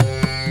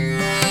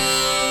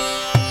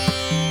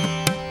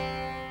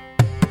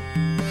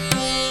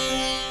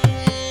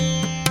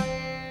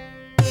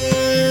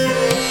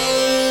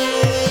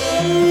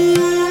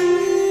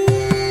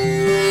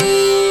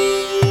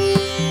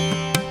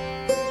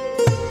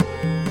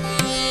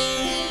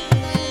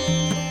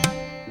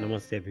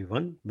Namaste,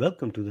 everyone.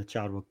 Welcome to the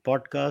Charvak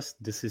podcast.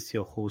 This is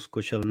your host,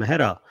 Kushal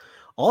Mehra.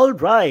 All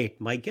right,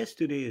 my guest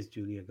today is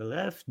Julia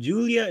Galef.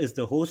 Julia is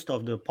the host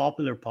of the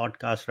popular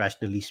podcast,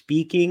 Rationally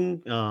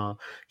Speaking.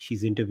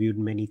 She's interviewed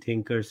many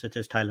thinkers such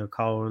as Tyler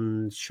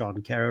Cowen,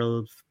 Sean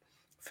Carroll,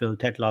 Phil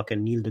Tetlock,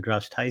 and Neil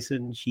deGrasse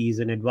Tyson. She's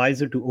an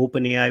advisor to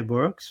OpenAI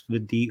Works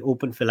with the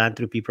Open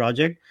Philanthropy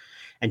Project,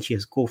 and she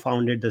has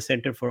co-founded the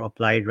Center for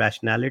Applied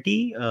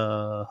Rationality.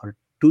 Her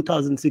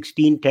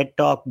 2016 TED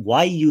Talk,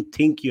 Why You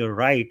Think You're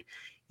Right,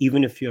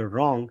 Even If You're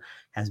Wrong,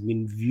 has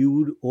been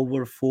viewed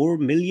over 4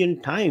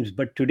 million times.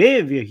 But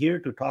today we're here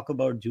to talk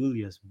about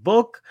Julia's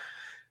book,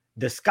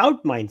 The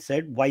Scout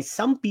Mindset, Why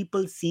Some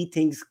People See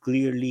Things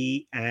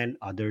Clearly and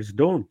Others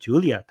Don't.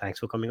 Julia, thanks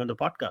for coming on the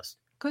podcast.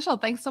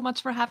 Kushal, thanks so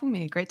much for having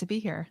me. Great to be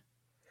here.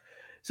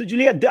 So,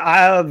 Julia,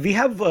 we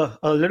have a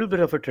little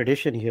bit of a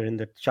tradition here in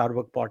the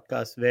Charvak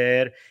podcast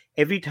where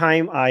every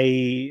time I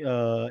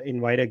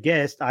invite a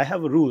guest, I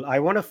have a rule. I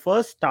want to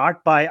first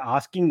start by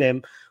asking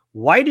them,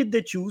 why did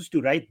they choose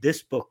to write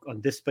this book on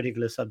this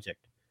particular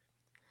subject?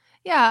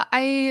 Yeah,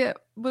 I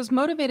was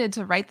motivated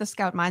to write The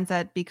Scout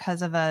Mindset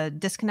because of a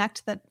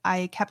disconnect that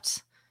I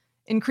kept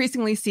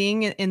increasingly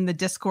seeing in the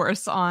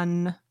discourse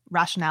on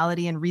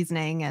rationality and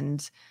reasoning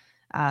and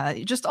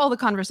just all the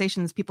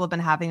conversations people have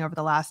been having over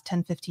the last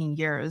 10, 15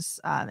 years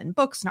in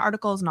books and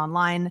articles and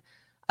online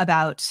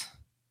about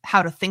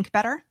how to think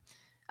better.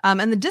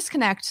 And the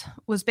disconnect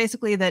was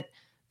basically that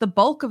the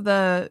bulk of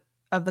the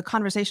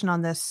conversation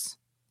on this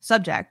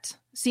subject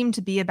seemed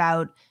to be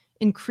about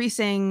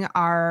increasing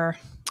our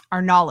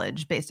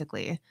knowledge,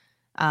 basically,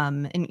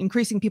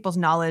 increasing people's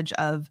knowledge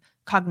of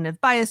cognitive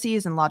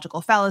biases and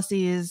logical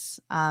fallacies,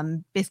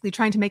 basically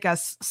trying to make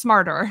us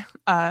smarter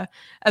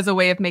as a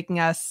way of making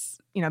us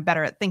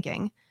better at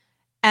thinking.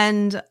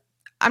 And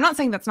I'm not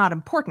saying that's not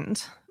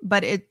important,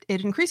 but it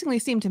increasingly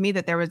seemed to me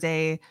that there was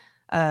a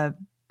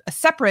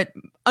separate,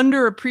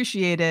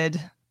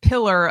 underappreciated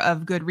pillar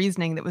of good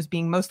reasoning that was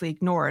being mostly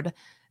ignored.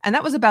 And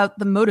that was about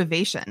the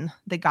motivation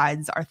that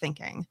guides our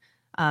thinking.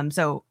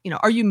 So,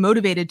 are you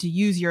motivated to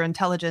use your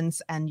intelligence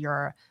and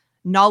your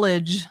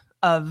knowledge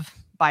of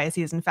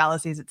biases and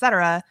fallacies, et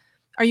cetera?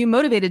 Are you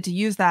motivated to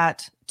use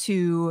that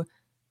to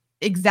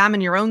examine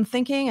your own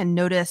thinking and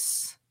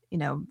notice,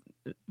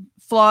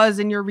 flaws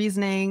in your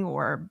reasoning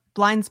or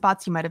blind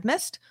spots you might have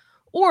missed?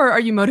 Or are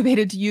you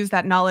motivated to use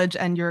that knowledge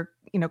and your,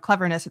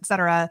 cleverness, et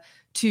cetera,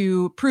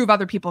 to prove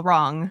other people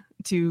wrong,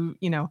 to,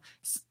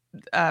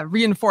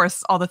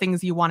 reinforce all the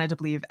things you wanted to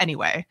believe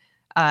anyway?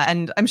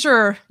 And I'm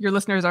sure your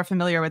listeners are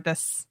familiar with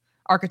this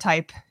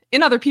archetype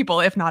in other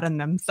people, if not in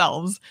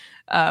themselves,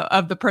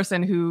 of the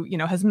person who,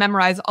 has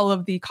memorized all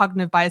of the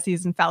cognitive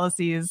biases and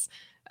fallacies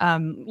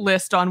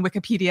list on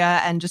Wikipedia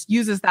and just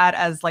uses that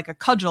as like a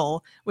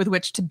cudgel with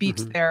which to beat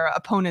their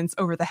opponents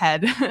over the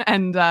head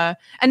and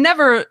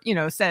never,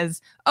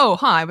 says, oh,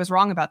 I was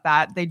wrong about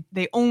that.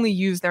 They only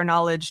use their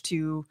knowledge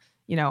to,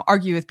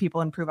 argue with people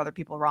and prove other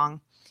people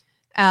wrong.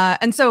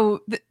 And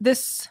so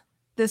this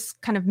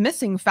kind of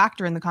missing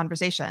factor in the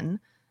conversation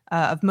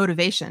of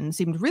motivation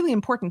seemed really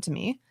important to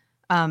me,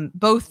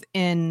 both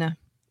in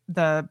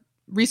the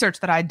research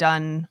that I'd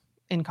done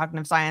in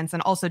cognitive science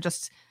and also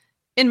just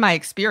in my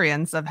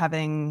experience of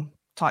having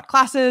taught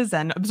classes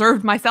and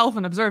observed myself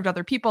and observed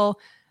other people.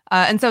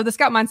 And so the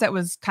Scout Mindset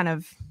was kind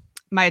of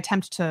my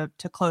attempt to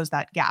close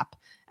that gap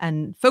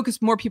and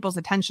focus more people's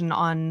attention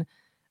on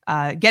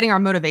getting our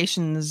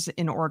motivations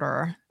in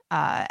order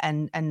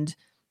and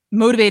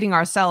motivating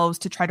ourselves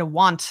to try to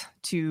want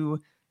to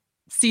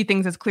see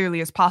things as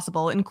clearly as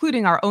possible,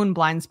 including our own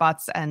blind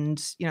spots and,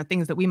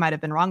 things that we might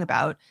have been wrong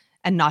about,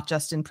 and not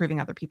just in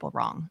proving other people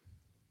wrong.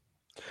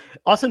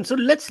 Awesome. So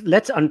let's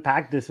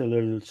unpack this a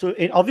little. So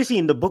obviously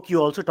in the book,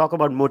 you also talk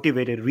about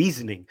motivated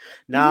reasoning.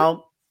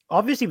 Now,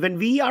 obviously, when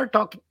we are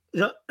talking,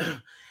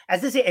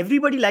 as they say,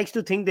 everybody likes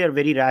to think they're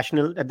very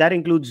rational. That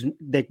includes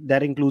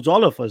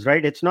all of us,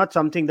 right? It's not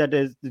something that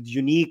is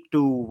unique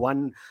to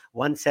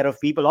one set of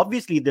people.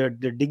 Obviously, the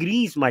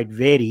degrees might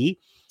vary.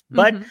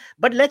 But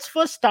let's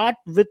first start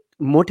with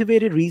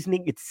motivated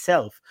reasoning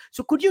itself.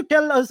 So could you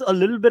tell us a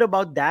little bit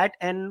about that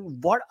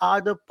and what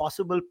are the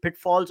possible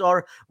pitfalls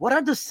or what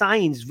are the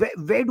signs?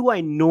 Where do I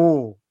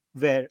know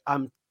where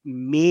I'm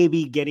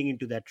maybe getting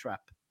into that trap?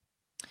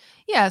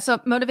 Yeah,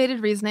 so motivated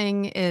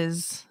reasoning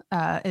is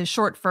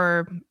short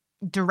for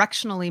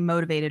directionally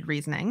motivated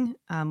reasoning,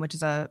 which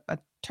is a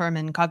term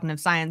in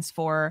cognitive science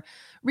for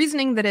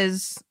reasoning that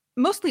is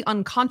mostly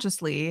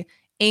unconsciously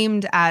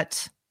aimed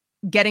at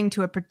getting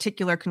to a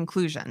particular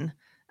conclusion,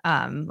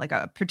 like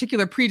a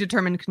particular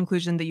predetermined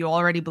conclusion that you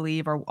already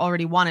believe or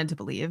already wanted to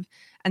believe.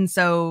 And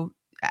so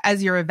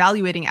as you're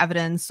evaluating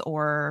evidence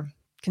or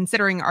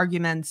considering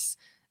arguments,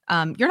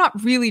 you're not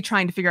really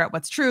trying to figure out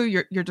what's true.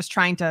 You're just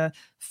trying to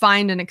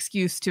find an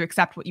excuse to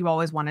accept what you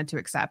always wanted to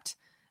accept.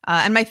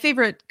 And my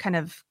favorite kind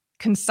of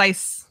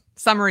concise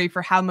summary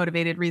for how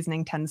motivated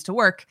reasoning tends to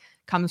work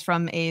comes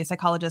from a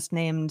psychologist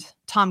named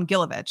Tom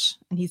Gilovich.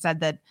 And he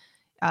said that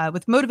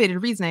with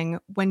motivated reasoning,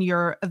 when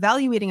you're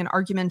evaluating an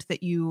argument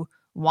that you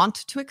want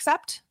to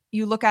accept,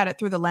 you look at it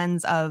through the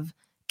lens of,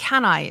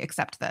 can I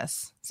accept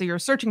this? So you're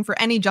searching for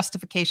any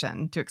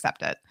justification to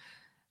accept it.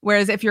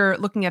 Whereas if you're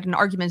looking at an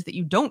argument that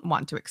you don't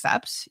want to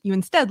accept, you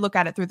instead look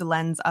at it through the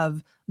lens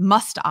of,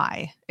 must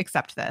I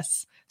accept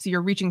this? So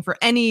you're reaching for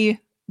any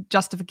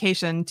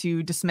justification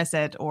to dismiss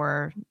it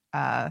or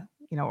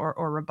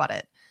rebut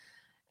it.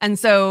 And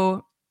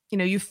so,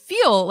 you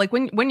feel like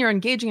when you're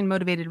engaging in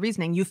motivated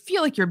reasoning, you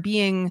feel like you're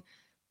being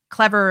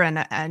clever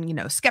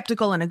and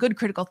skeptical and a good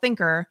critical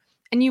thinker.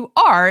 And you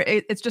are.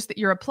 It's just that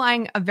you're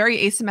applying a very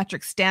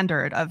asymmetric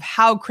standard of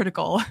how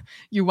critical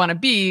you want to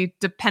be,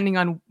 depending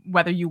on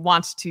whether you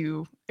want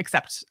to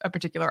accept a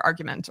particular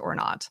argument or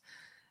not.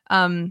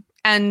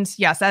 And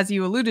yes, as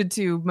you alluded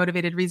to,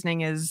 motivated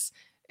reasoning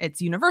it's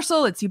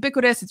universal, it's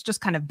ubiquitous, it's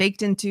just kind of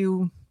baked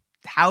into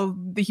how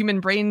the human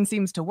brain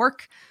seems to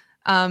work.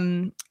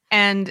 And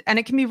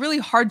it can be really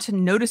hard to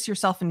notice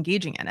yourself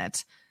engaging in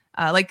it.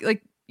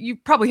 Like you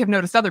probably have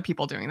noticed other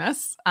people doing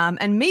this.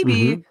 And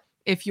maybe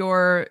if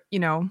you're,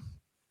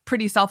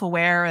 pretty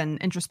self-aware and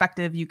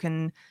introspective, you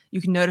can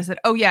notice that,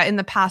 oh yeah, in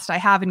the past I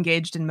have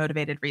engaged in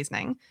motivated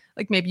reasoning.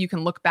 Like maybe you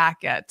can look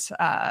back at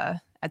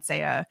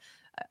say a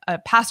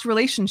past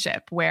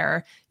relationship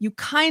where you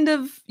kind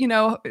of,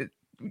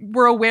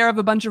 were aware of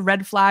a bunch of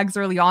red flags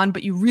early on,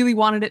 but you really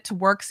wanted it to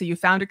work. So you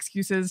found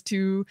excuses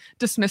to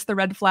dismiss the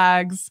red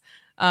flags.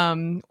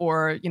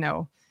 Or,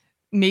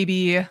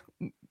 maybe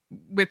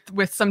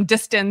with some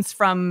distance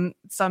from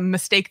some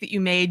mistake that you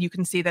made, you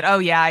can see that, oh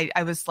yeah,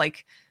 I was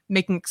like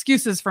making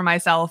excuses for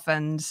myself.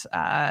 And,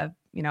 at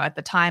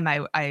the time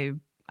I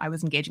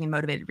was engaging in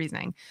motivated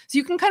reasoning. So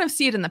you can kind of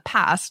see it in the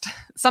past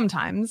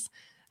sometimes.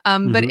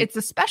 But it's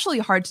especially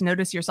hard to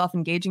notice yourself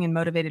engaging in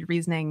motivated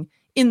reasoning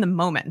in the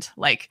moment.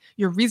 Like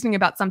you're reasoning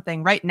about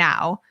something right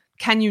now.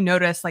 Can you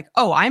notice like,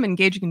 oh, I'm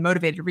engaging in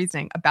motivated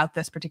reasoning about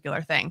this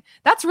particular thing?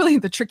 That's really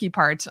the tricky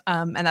part.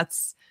 And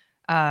that's,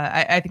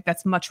 I think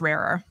that's much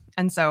rarer.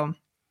 And so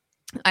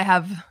I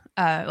have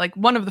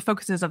one of the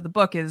focuses of the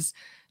book is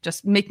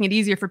just making it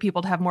easier for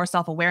people to have more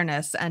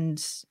self-awareness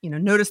and,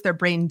 notice their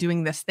brain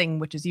doing this thing,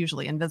 which is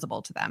usually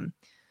invisible to them.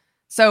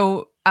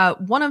 So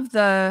one of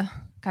the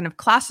kind of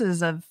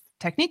classes of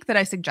technique that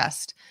I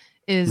suggest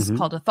is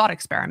called a thought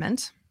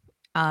experiment.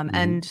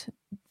 And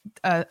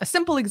a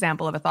simple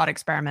example of a thought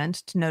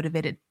experiment to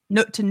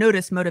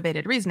notice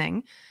motivated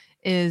reasoning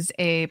is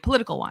a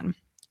political one.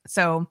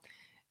 So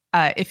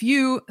if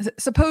you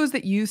suppose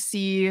that you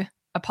see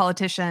a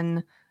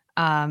politician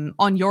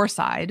on your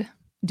side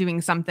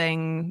doing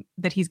something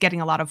that he's getting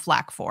a lot of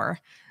flack for,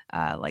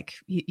 like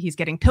he's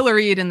getting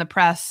pilloried in the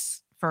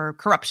press for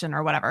corruption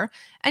or whatever,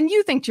 and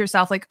you think to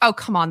yourself like, oh,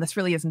 come on, this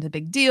really isn't a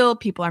big deal.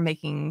 People are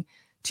making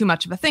too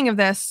much of a thing of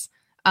this.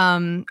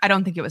 I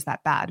don't think it was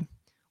that bad.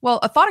 Well,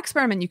 a thought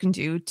experiment you can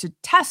do to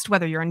test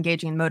whether you're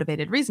engaging in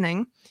motivated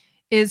reasoning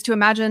is to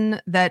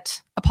imagine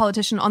that a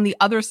politician on the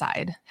other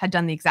side had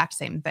done the exact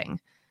same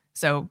thing.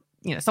 So,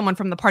 someone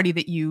from the party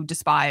that you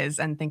despise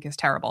and think is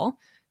terrible.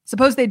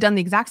 Suppose they'd done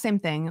the exact same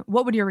thing.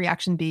 What would your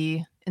reaction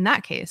be in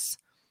that case?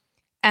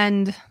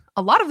 And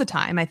a lot of the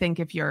time, I think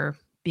if you're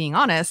being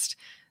honest,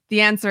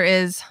 the answer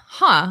is,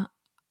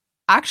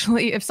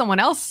 actually, if someone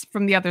else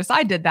from the other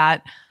side did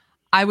that,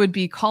 I would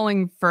be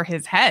calling for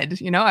his head.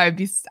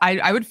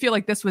 I would feel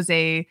like this was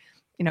a,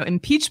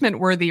 impeachment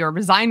worthy or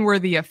resign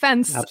worthy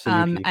offense.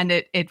 And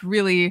it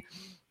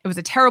was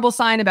a terrible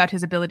sign about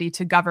his ability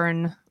to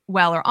govern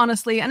well or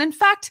honestly. And in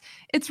fact,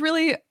 it's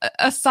really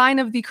a sign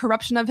of the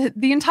corruption of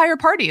the entire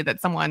party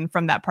that someone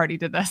from that party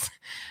did this.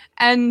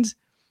 And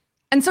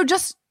so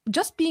just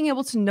being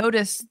able to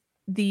notice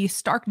the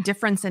stark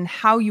difference in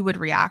how you would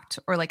react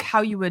or like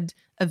how you would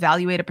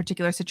evaluate a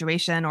particular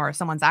situation or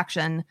someone's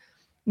action,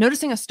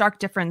 noticing a stark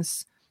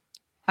difference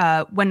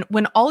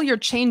when all you're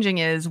changing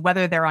is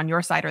whether they're on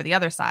your side or the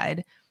other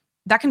side,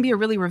 that can be a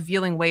really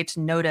revealing way to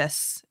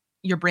notice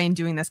your brain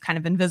doing this kind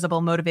of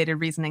invisible motivated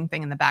reasoning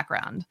thing in the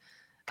background.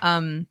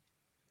 And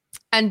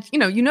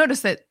you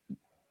notice that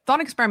thought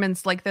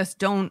experiments like this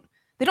don't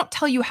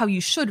tell you how you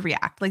should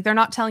react. Like they're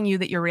not telling you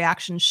that your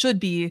reaction should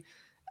be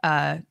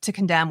to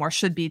condemn or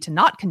should be to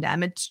not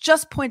condemn. It's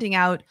just pointing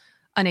out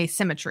an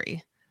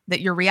asymmetry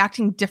that you're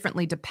reacting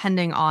differently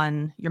depending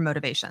on your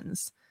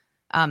motivations.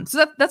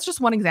 So that's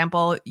just one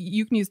example.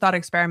 You can use thought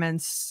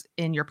experiments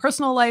in your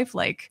personal life,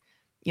 like,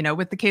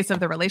 with the case of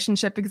the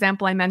relationship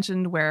example I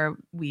mentioned, where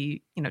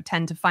we,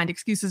 tend to find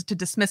excuses to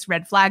dismiss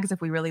red flags if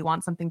we really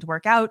want something to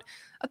work out.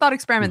 A thought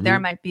experiment there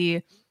might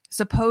be,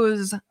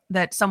 suppose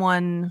that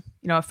someone,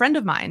 a friend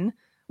of mine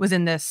was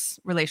in this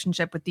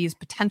relationship with these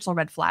potential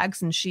red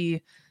flags, and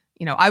she,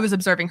 I was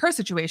observing her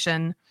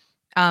situation.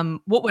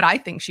 What would I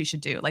think she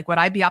should do? Like, would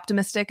I be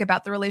optimistic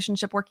about the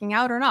relationship working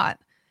out or not?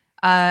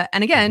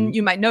 And again,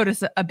 you might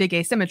notice a big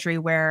asymmetry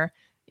where,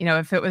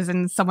 if it was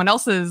in someone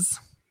else's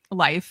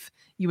life,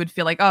 you would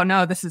feel like, oh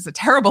no, this is a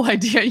terrible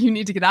idea. You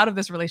need to get out of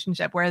this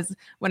relationship. Whereas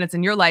when it's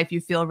in your life,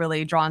 you feel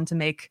really drawn to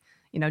make,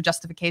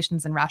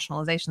 justifications and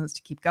rationalizations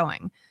to keep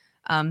going.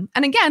 And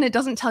again, it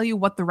doesn't tell you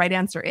what the right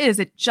answer is.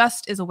 It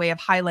just is a way of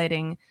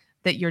highlighting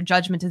that your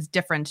judgment is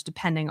different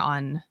depending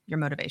on your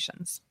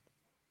motivations.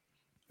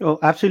 Oh,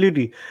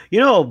 absolutely.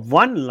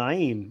 One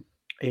line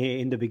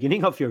in the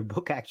beginning of your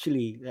book,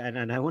 actually,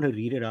 and I want to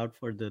read it out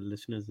for the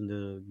listeners and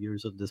the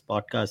viewers of this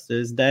podcast,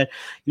 is that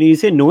you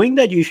say knowing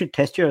that you should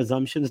test your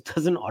assumptions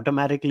doesn't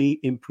automatically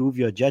improve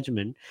your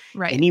judgment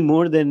Right. any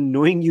more than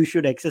knowing you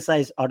should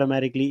exercise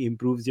automatically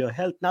improves your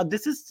health. Now,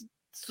 this is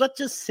such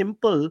a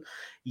simple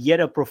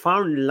yet a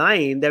profound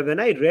line that when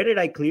I read it,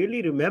 I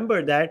clearly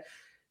remember that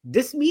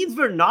this means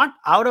we're not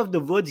out of the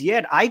woods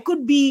yet. I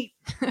could be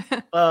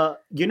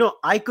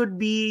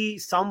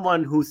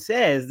someone who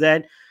says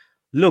that,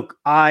 look,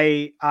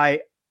 I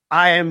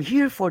am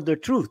here for the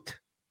truth.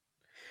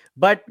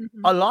 But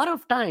Mhm. a lot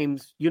of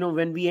times,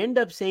 when we end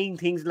up saying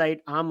things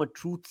like, I'm a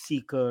truth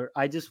seeker,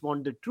 I just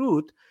want the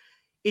truth,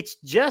 it's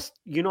just,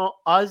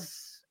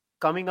 us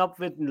coming up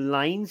with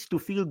lines to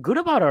feel good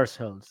about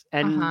ourselves,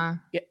 and Uh-huh.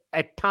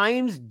 at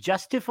times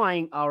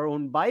justifying our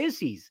own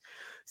biases.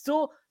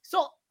 So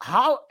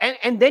how,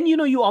 and then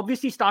you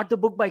obviously start the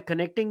book by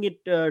connecting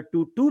it to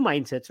two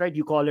mindsets, right?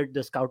 You call it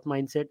the scout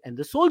mindset and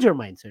the soldier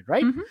mindset,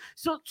 right? Mhm.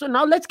 So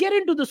now let's get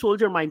into the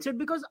soldier mindset,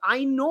 because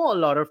I know a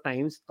lot of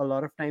times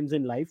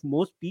in life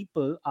most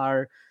people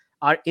are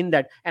in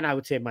that, and I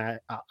would say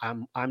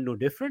I'm no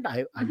different.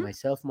 I Mhm.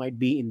 myself might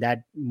be in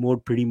that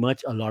mode pretty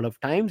much a lot of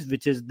times,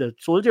 which is the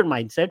soldier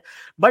mindset.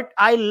 But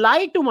I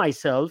lie to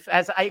myself,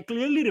 as I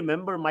clearly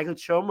remember Michael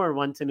Shermer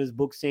once in his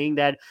book saying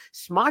that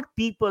smart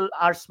people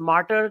are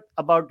smarter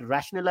about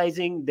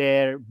rationalizing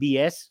their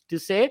BS, to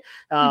say,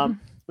 um, Mhm.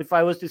 if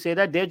I was to say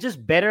that they're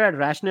just better at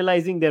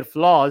rationalizing their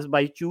flaws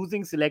by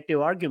choosing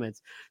selective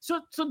arguments. So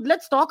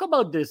let's talk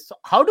about this. So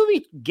how do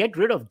we get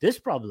rid of this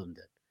problem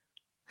then?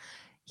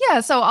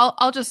 Yeah, so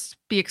I'll just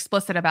be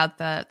explicit about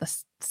the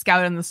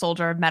scout and the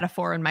soldier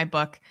metaphor in my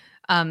book.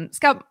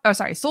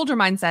 Soldier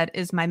mindset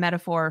is my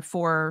metaphor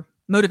for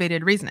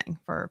motivated reasoning,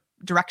 for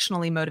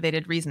directionally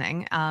motivated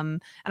reasoning.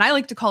 And I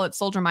like to call it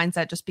soldier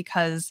mindset just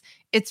because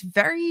it's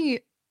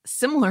very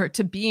similar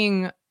to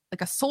being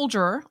like a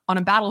soldier on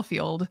a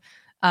battlefield,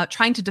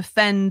 trying to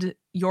defend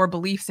your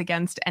beliefs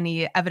against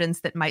any evidence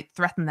that might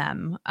threaten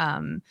them,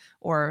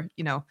 or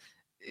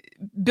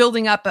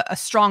building up a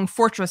strong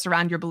fortress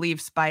around your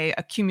beliefs by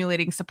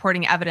accumulating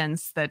supporting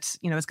evidence that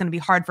is going to be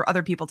hard for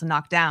other people to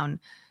knock down.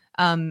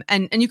 And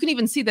you can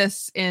even see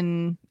this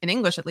in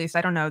English, at least.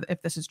 I don't know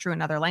if this is true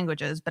in other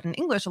languages, but in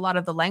English, a lot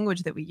of the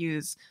language that we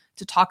use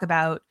to talk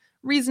about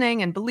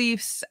reasoning and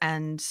beliefs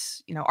and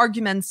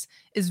arguments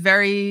is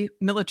very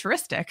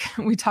militaristic.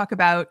 We talk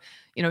about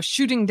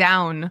shooting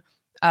down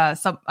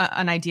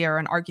an idea or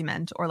an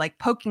argument, or like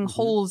poking Mhm.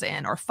 holes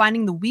in or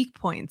finding the weak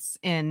points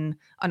in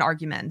an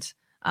argument.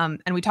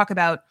 And we talk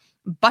about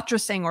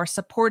buttressing or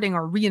supporting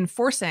or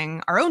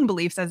reinforcing our own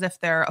beliefs as if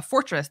they're a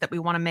fortress that we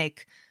want to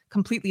make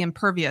completely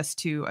impervious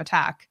to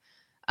attack.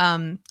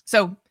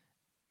 So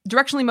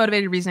directionally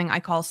motivated reasoning I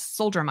call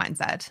soldier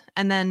mindset.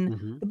 And then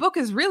Mhm. the book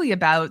is really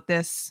about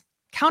this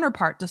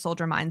counterpart to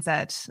soldier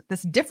mindset,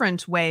 this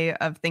different way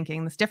of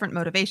thinking, this different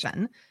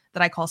motivation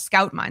that I call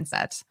scout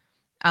mindset.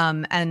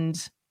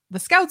 And the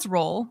scout's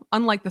role,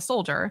 unlike the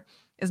soldier,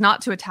 is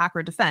not to attack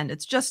or defend.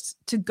 It's just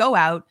to go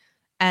out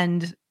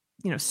and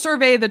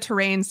survey the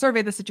terrain,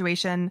 survey the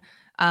situation,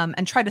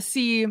 and try to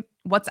see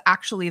what's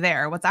actually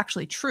there, what's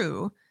actually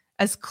true,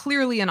 as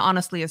clearly and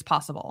honestly as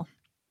possible.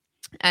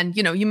 And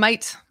you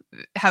might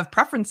have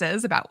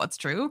preferences about what's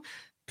true.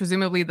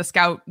 Presumably, the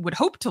scout would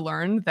hope to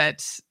learn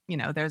that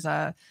there's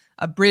a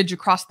bridge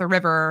across the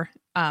river,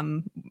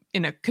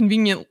 in a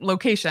convenient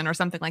location or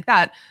something like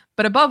that.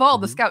 But above all,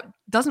 the Mhm. scout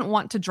doesn't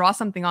want to draw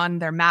something on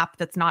their map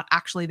that's not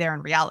actually there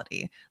in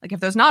reality. Like if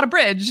there's not a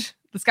bridge,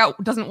 the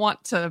scout doesn't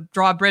want to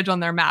draw a bridge on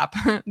their map.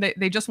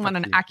 They just want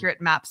an Absolutely.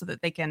 accurate map so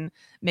that they can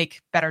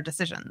make better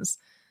decisions.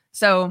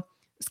 So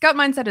scout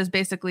mindset is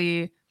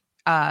basically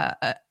a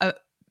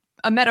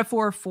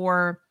metaphor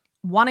for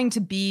wanting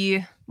to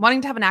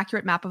have an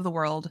accurate map of the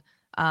world,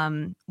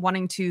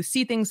 wanting to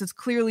see things as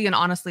clearly and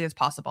honestly as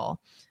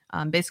possible.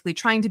 Basically,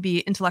 trying to be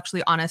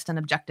intellectually honest and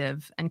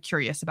objective and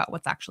curious about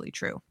what's actually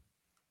true.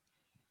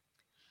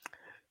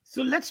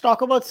 So let's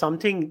talk about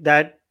something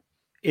that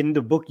in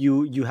the book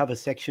you have a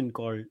section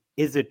called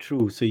 "Is it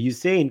true?" So you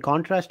say, in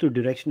contrast to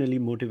directionally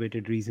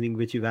motivated reasoning,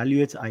 which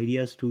evaluates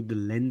ideas through the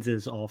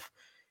lenses of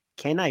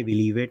 "Can I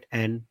believe it?"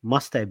 and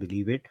 "Must I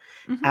believe it?"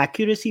 Mhm.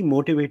 accuracy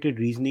motivated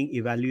reasoning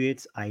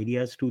evaluates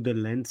ideas through the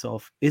lens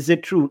of "Is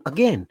it true?"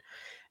 Again,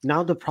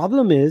 now the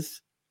problem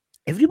is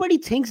everybody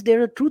thinks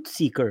they're a truth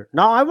seeker.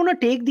 Now I want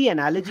to take the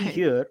analogy Right.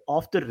 here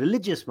of the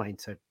religious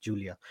mindset,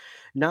 Julia.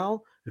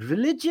 Now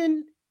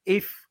religion,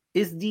 if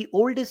is the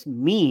oldest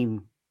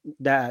meme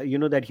that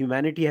that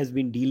humanity has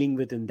been dealing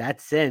with, in that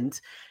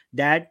sense,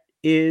 that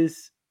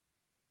is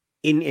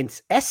in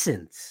its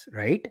essence,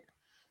 right,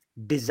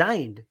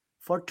 designed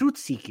for truth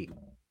seeking,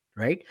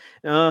 right?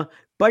 uh,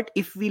 but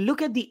if we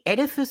look at the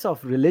edifice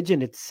of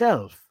religion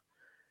itself,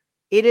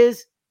 it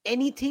is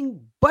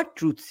anything but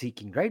truth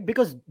seeking, right?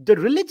 Because the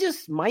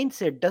religious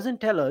mindset doesn't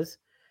tell us,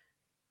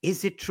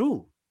 is it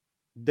true?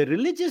 The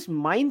religious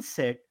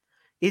mindset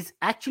is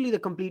actually the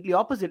completely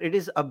opposite. It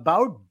is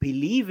about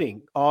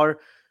believing, or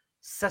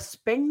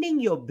suspending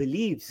your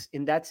beliefs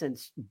in that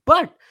sense.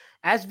 But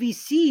as we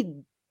see,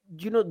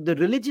 the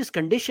religious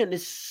condition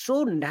is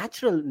so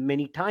natural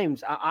many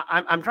times.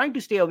 I'm trying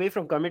to stay away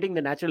from committing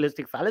the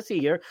naturalistic fallacy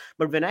here,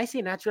 but when I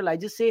say natural, I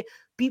just say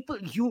people,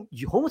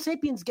 Homo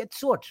sapiens get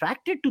so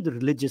attracted to the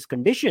religious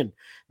condition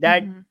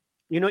that,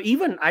 Mm-hmm.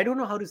 even, I don't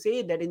know how to say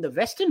it, that in the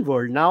Western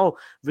world now,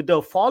 with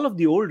the fall of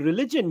the old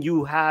religion,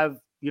 you have,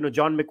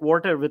 John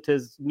McWhorter with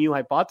his new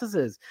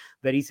hypothesis,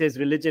 where he says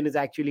religion is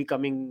actually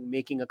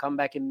making a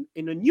comeback in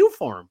a new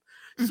form.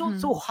 So Mm-hmm.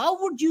 so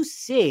how would you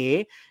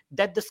say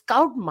that the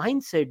scout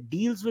mindset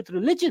deals with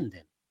religion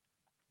then?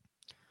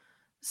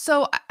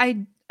 So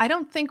I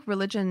don't think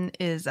religion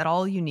is at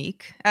all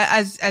unique,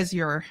 as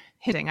you're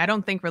hitting. I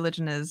don't think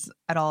religion is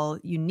at all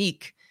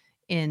unique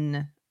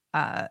in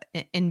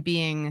in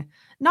being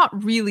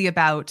not really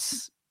about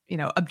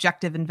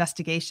objective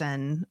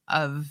investigation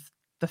of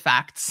the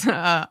facts,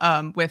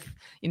 with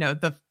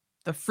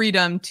the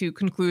freedom to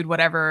conclude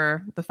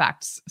whatever the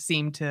facts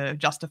seem to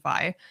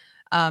justify.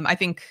 I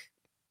think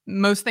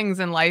most things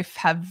in life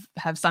have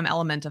some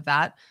element of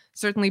that.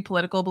 Certainly,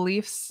 political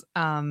beliefs.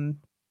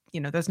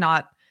 There's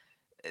not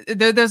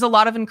there's a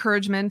lot of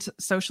encouragement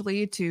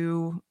socially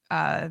to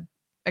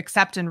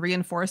accept and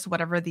reinforce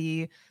whatever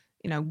the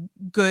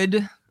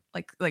good,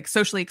 like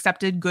socially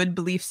accepted good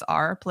beliefs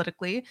are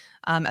politically,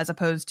 as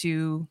opposed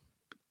to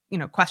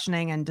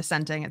questioning and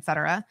dissenting,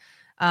 etc.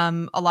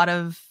 A lot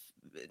of,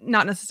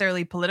 not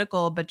necessarily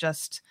political, but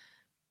just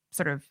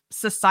sort of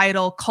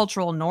societal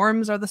cultural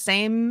norms are the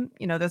same.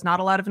 There's not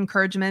a lot of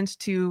encouragement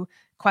to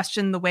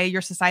question the way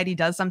your society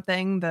does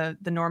something, the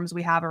norms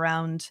we have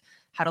around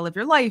how to live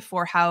your life,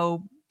 or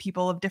how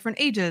people of different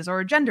ages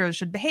or genders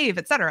should behave,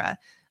 etc.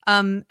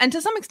 And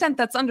to some extent,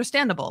 that's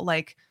understandable.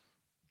 Like,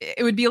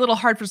 it would be a little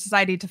hard for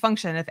society to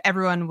function if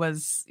everyone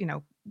was,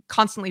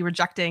 constantly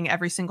rejecting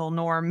every single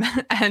norm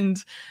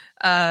and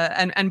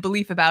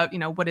belief about,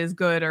 what is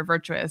good or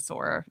virtuous,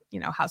 or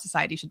how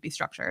society should be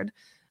structured.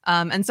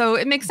 And so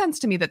it makes sense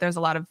to me that there's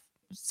a lot of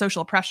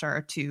social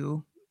pressure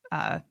to,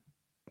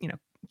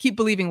 keep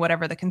believing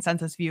whatever the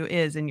consensus view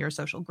is in your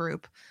social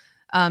group.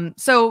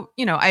 So,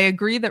 I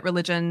agree that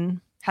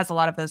religion has a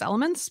lot of those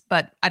elements,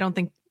 but I don't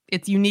think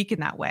it's unique in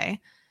that way.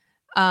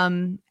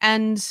 And,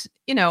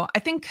 I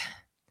think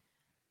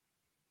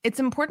it's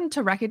important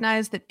to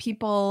recognize that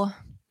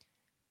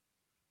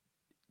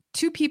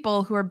two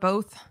people who are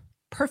both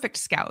perfect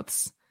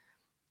scouts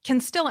can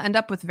still end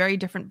up with very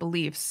different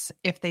beliefs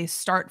if they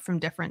start from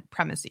different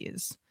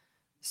premises.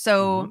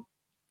 So,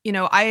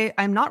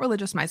 I'm not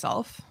religious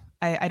myself.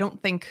 I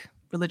don't think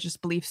religious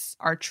beliefs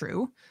are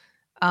true.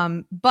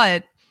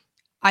 But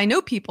I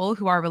know people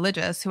who are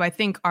religious who I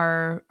think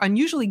are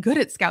unusually good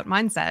at scout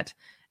mindset.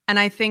 And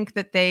I think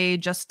that they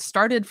just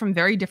started from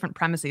very different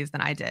premises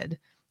than I did.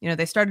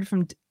 They started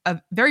from a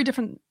very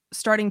different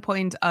starting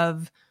point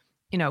of,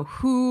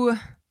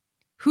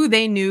 who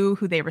they knew,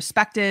 who they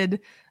respected,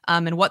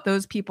 and what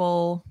those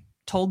people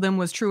told them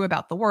was true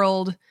about the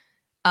world.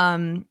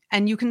 And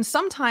you can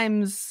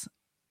sometimes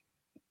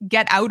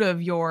get out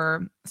of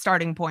your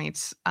starting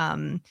point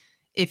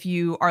if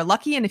you are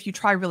lucky and if you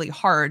try really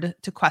hard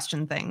to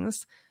question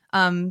things.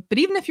 But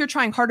even if you're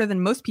trying harder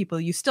than most people,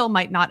 you still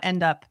might not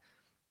end up,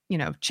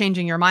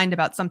 changing your mind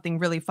about something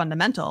really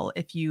fundamental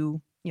if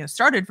you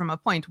started from a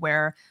point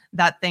where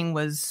that thing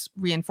was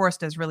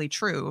reinforced as really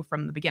true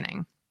from the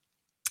beginning.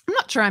 I'm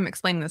not sure I'm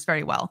explaining this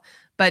very well,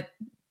 but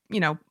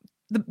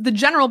the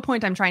general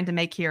point I'm trying to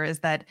make here is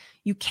that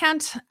you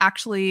can't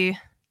actually,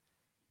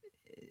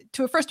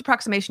 to a first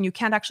approximation, you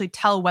can't actually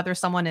tell whether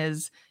someone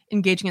is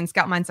engaging in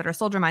scout mindset or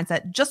soldier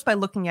mindset just by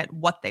looking at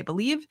what they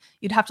believe.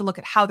 You'd have to look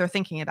at how they're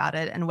thinking about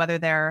it and whether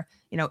they're,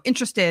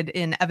 interested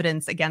in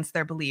evidence against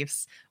their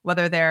beliefs,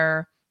 whether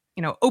they're,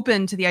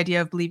 open to the idea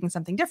of believing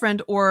something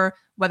different, or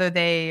whether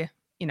they,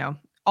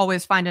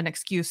 always find an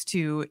excuse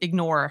to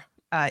ignore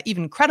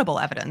even credible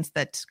evidence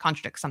that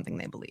contradicts something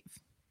they believe.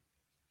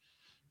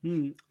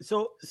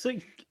 So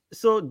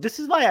this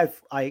is why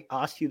I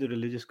asked you the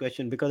religious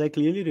question, because I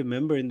clearly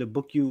remember in the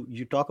book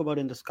you talk about,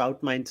 in the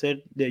scout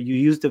mindset, that you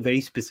used a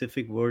very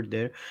specific word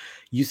there.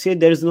 You say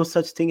there is no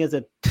such thing as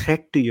a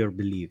threat to your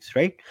beliefs,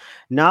 right?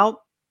 Now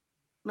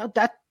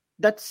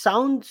that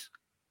sounds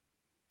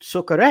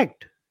so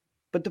correct,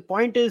 but the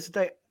point is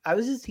that I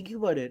was just thinking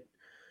about it.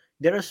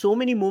 There are so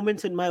many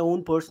moments in my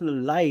own personal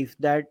life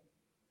that,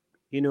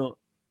 you know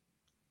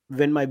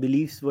when my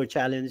beliefs were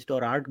challenged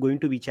or are going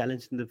to be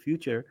challenged in the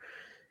future,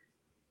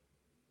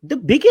 the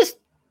biggest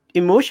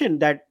emotion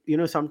that,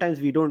 sometimes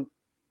we don't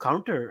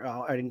encounter,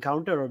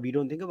 or we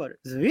don't think about it,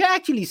 is we are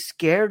actually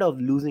scared of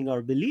losing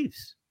our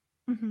beliefs.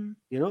 Mm-hmm.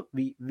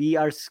 We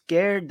are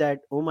scared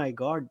that, oh my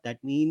god,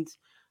 that means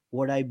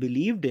what I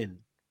believed in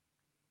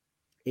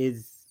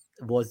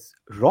was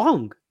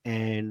wrong,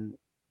 and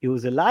it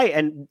was a lie.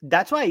 And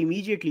that's why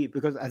immediately,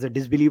 because as a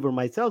disbeliever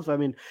myself, I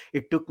mean,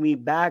 it took me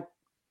back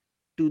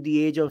to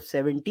the age of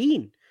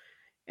 17,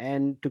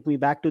 and took me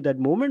back to that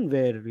moment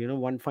where,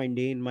 one fine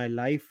day in my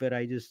life where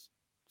I just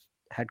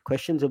had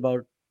questions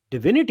about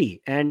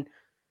divinity. And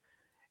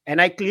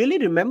And I clearly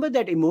remember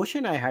that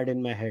emotion I had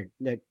in my head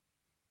that,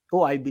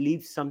 oh, I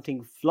believe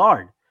something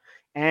flawed.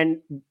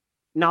 And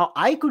now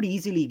I could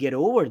easily get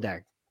over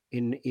that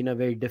in a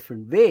very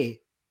different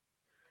way.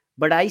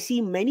 But I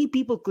see many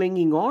people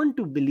clinging on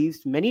to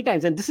beliefs many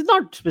times. And this is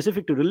not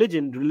specific to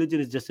religion.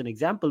 Religion is just an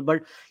example.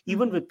 But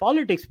even Mhm. with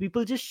politics,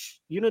 people just,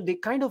 they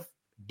kind of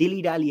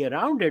dilly dally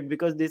around it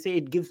because they say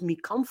it gives me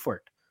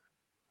comfort.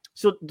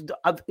 So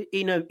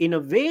in a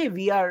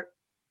way,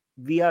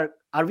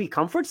 are we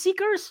comfort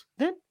seekers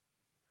then?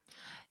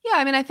 Yeah,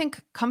 I mean, I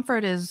think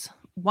comfort is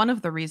one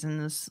of the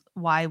reasons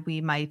why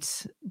we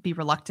might be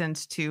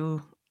reluctant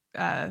to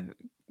uh,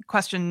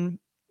 question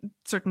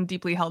certain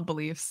deeply held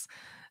beliefs.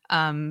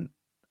 Um,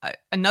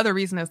 Another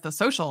reason is the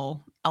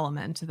social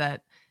element,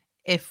 that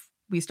if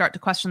we start to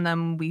question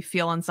them, we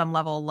feel on some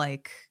level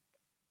like,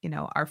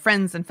 our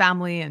friends and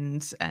family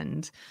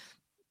and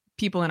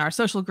people in our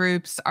social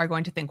groups are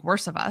going to think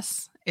worse of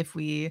us if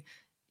we,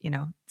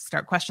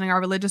 start questioning our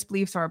religious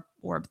beliefs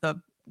or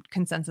the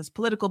consensus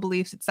political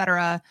beliefs,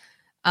 etc.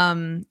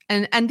 And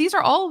these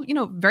are all,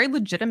 very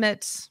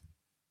legitimate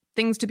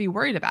things to be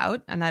worried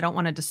about, and I don't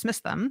want to dismiss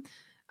them.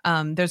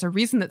 There's a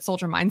reason that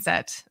soldier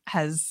mindset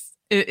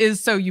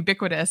is so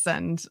ubiquitous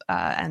and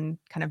kind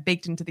of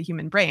baked into the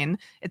human brain.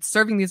 It's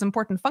serving these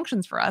important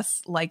functions for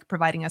us, like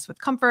providing us with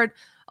comfort,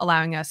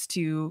 allowing us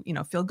to,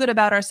 feel good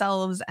about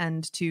ourselves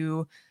and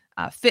to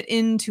fit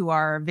into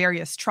our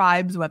various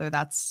tribes, whether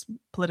that's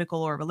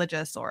political or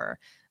religious or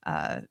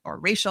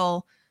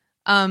racial.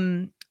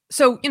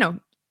 So,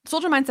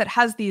 soldier mindset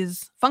has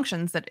these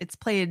functions that it's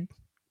played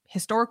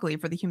historically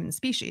for the human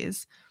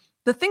species.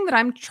 The thing that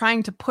I'm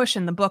trying to push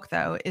in the book,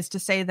 though, is to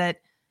say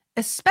that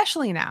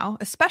especially now,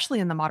 especially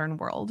in the modern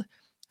world,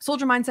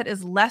 soldier mindset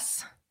is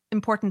less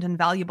important and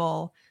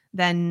valuable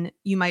than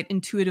you might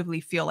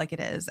intuitively feel like it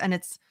is. And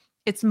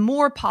it's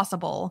more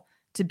possible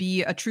to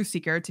be a truth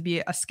seeker, to be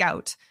a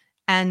scout,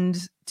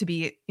 and to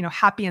be,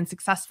 happy and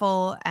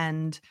successful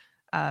and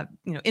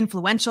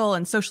influential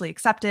and socially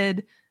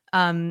accepted,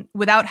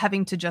 without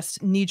having to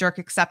just knee-jerk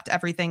accept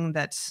everything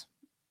that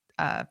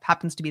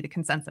happens to be the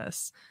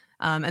consensus.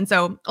 And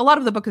so a lot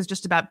of the book is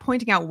just about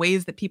pointing out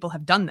ways that people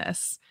have done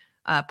this,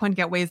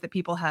 pointing out ways that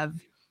people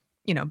have,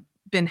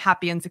 been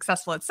happy and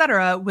successful, et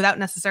cetera, without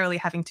necessarily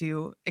having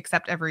to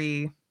accept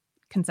every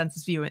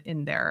consensus view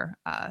in their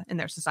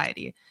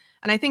society.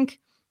 And I think,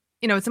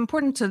 it's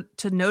important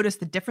to notice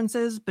the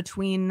differences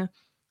between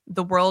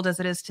the world as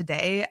it is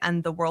today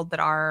and the world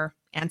that our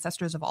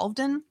ancestors evolved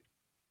in.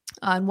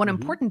 And one Mhm.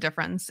 important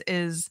difference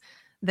is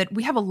that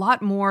we have a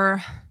lot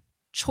more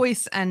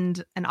choice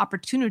and an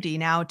opportunity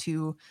now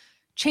to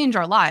change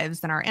our lives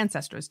than our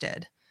ancestors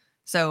did.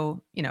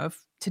 So,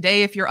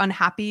 if you're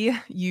unhappy,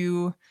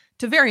 you,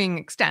 to varying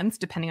extents,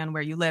 depending on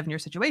where you live and your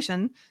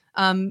situation,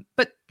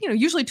 but,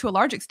 usually to a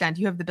large extent,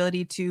 you have the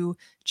ability to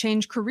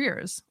change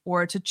careers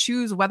or to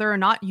choose whether or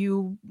not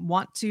you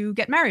want to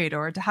get married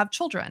or to have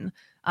children.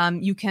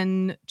 You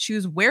can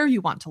choose where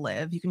you want to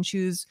live. You can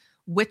choose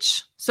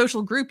which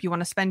social group you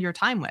want to spend your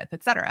time with,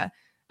 et cetera.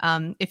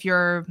 If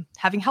you're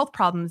having health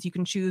problems, you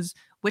can choose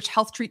which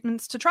health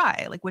treatments to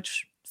try, like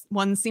which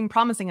ones seem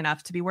promising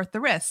enough to be worth the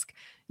risk.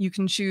 You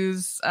can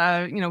choose,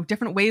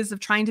 different ways of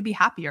trying to be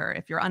happier.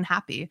 If you're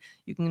unhappy,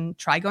 you can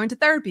try going to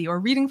therapy or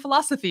reading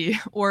philosophy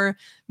or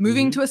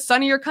moving Mhm. to a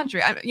sunnier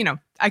country.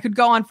 I could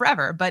go on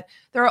forever, but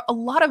there are a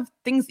lot of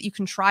things that you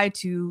can try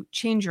to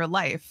change your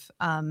life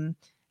and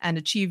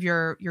achieve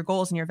your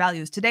goals and your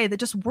values today that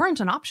just weren't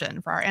an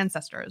option for our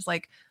ancestors.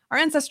 Like, our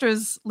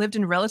ancestors lived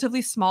in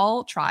relatively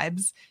small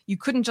tribes. You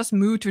couldn't just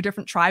move to a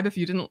different tribe if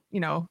you didn't,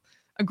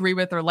 agree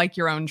with or like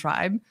your own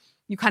tribe.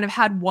 You kind of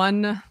had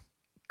one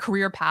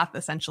career path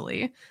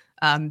essentially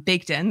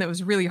baked in that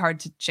was really hard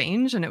to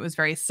change, and it was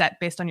very set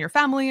based on your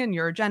family and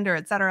your gender,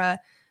 et cetera.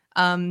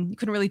 You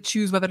couldn't really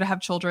choose whether to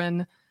have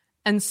children.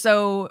 And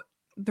so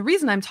the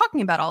reason I'm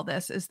talking about all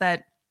this is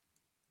that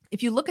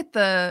if you look at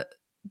the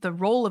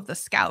role of the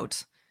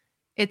scout,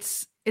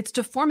 it's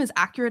to form as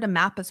accurate a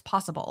map as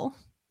possible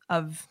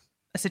of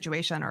a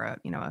situation or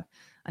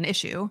an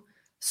issue,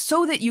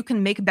 so that you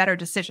can make better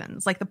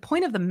decisions. Like, the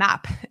point of the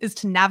map is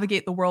to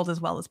navigate the world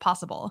as well as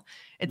possible.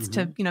 It's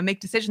to, Mhm.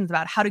 make decisions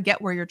about how to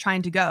get where you're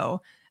trying to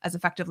go as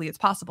effectively as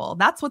possible.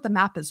 That's what the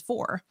map is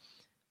for.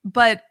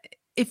 But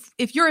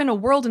if you're in a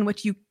world in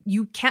which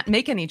you can't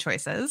make any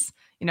choices,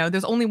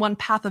 there's only one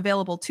path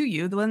available to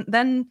you,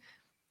 then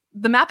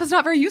the map is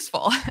not very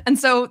useful. And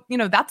so,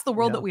 that's the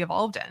world Yeah. that we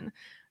evolved in.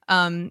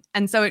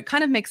 And so it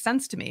kind of makes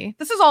sense to me.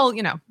 This is all,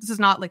 this is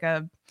not like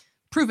a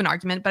proven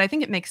argument, but I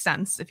think it makes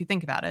sense if you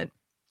think about it,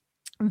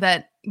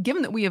 that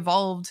given that we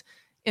evolved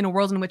in a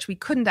world in which we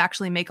couldn't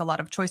actually make a lot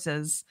of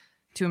choices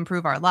to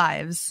improve our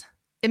lives,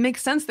 it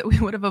makes sense that we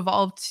would have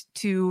evolved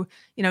to,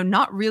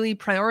 not really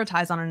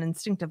prioritize on an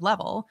instinctive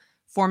level,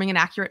 forming an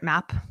accurate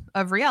map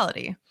of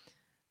reality.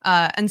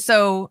 And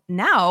so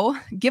now,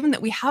 given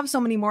that we have so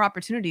many more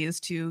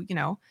opportunities to,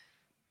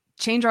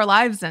 change our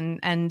lives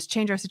and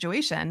change our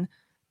situation,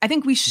 I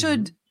think we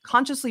should Mhm.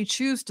 consciously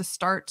choose to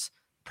start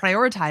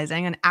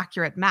prioritizing an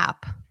accurate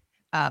map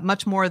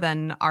much more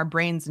than our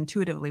brains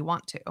intuitively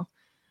want to.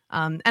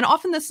 And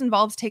often this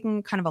involves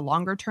taking kind of a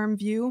longer term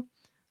view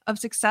of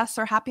success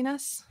or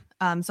happiness.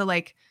 So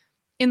like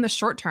in the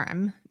short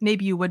term,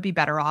 maybe you would be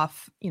better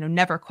off,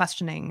 never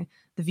questioning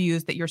the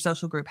views that your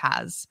social group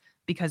has,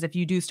 because if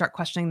you do start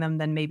questioning them,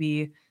 then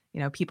maybe,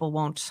 people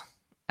won't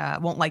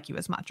like you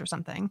as much or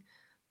something.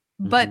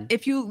 But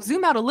if you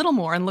zoom out a little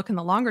more and look in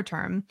the longer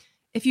term,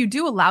 if you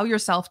do allow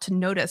yourself to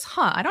notice,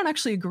 I don't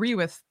actually agree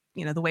with,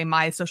 the way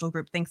my social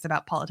group thinks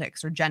about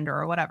politics or gender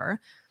or whatever.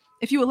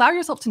 If you allow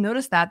yourself to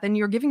notice that, then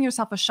you're giving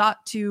yourself a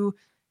shot to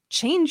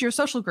change your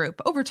social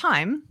group over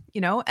time,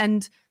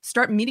 and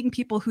start meeting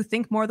people who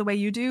think more the way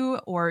you do,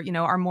 or,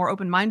 are more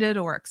open-minded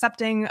or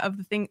accepting of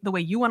the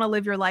way you want to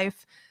live your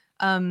life.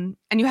 And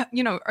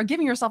you are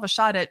giving yourself a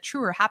shot at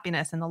truer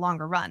happiness in the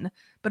longer run.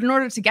 But in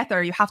order to get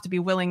there, you have to be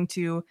willing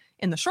to,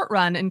 in the short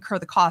run, incur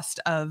the cost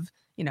of,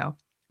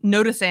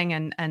 noticing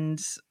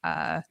and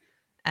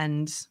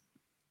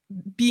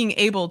being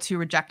able to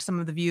reject some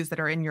of the views that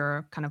are in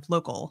your kind of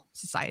local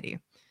society.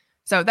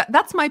 So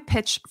that's my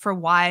pitch for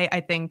why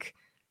I think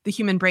the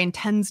human brain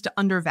tends to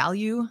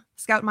undervalue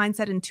Scout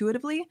mindset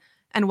intuitively,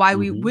 and why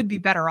we would be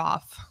better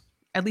off,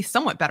 at least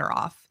somewhat better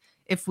off,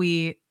 if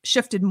we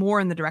shifted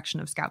more in the direction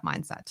of Scout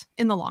mindset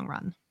in the long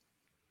run.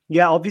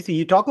 Yeah, obviously,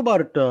 you talk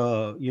about,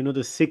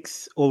 the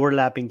 6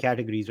 overlapping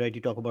categories, right? You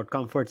talk about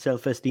comfort,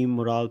 self-esteem,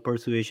 morale,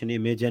 persuasion,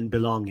 image, and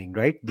belonging,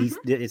 right?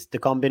 It's the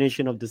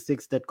combination of the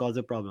 6 that cause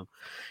a problem.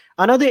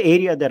 Another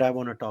area that I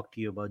want to talk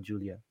to you about,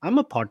 Julia, I'm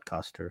a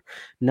podcaster.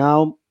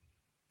 Now,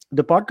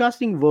 the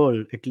podcasting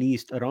world, at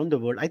least around the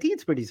world, I think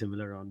it's pretty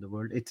similar around the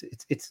world.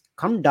 It's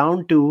come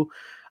down to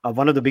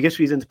one of the biggest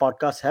reasons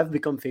podcasts have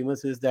become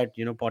famous is that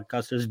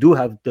podcasters do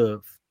have the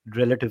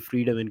relative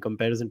freedom in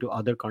comparison to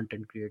other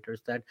content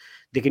creators, that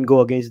they can go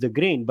against the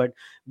grain. But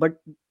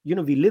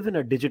we live in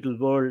a digital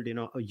world.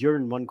 You're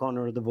in one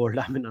corner of the world,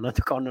 I'm in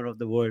another corner of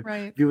the world.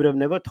 Right. We would have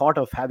never thought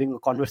of having a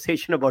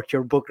conversation about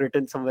your book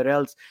written somewhere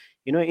else,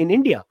 in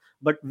India,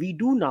 but we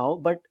do now.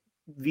 But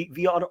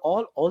we are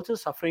all also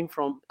suffering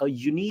from a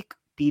unique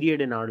period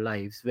in our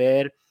lives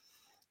where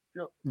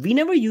we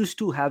never used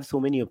to have so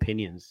many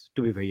opinions,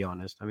 to be very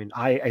honest. I mean,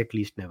 I at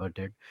least never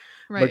did.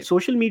 Right. But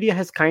social media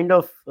has kind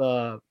of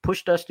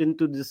pushed us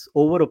into this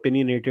over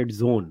opinionated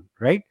zone,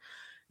 right?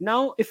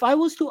 Now, if I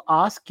was to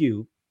ask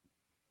you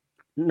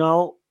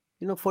now,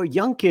 for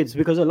young kids,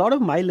 because a lot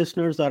of my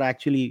listeners are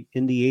actually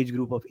in the age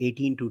group of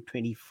 18 to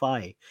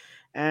 25,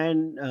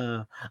 and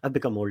I've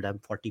become old, I'm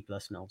 40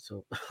 plus now,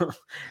 so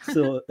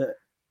so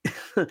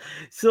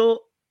so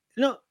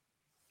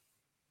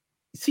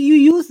so you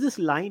use this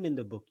line in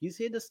the book. You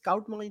say the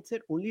Scout mindset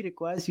only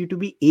requires you to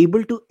be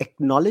able to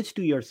acknowledge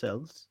to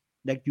yourselves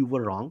that you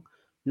were wrong,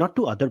 not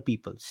to other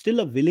people. Still,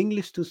 a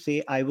willingness to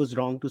say I was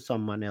wrong to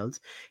someone else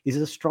is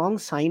a strong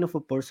sign of a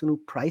person who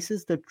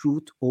prizes the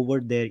truth over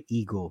their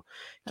ego.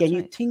 That's Can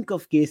you right. think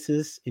of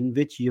cases in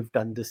which you've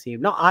done the same?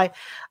 Now,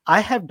 I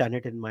have done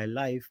it in my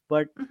life,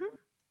 but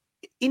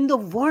in the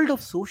world of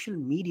social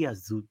media,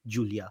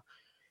 Julia,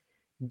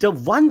 the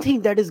one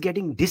thing that is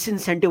getting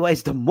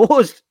disincentivized the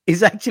most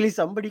is actually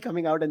somebody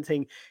coming out and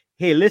saying,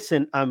 hey,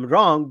 listen, I'm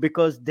wrong,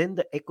 because then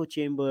the echo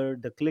chamber,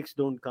 the clicks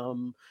don't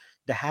come,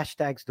 the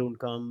hashtags don't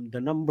come, the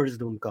numbers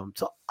don't come.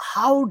 So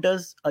how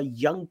does a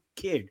young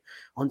kid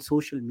on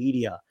social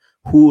media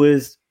who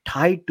is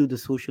tied to the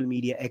social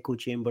media echo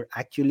chamber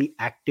actually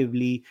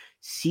actively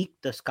seek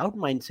the Scout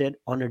mindset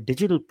on a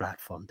digital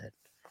platform then?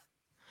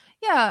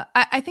 Yeah,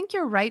 I think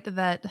you're right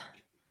that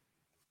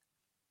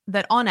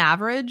on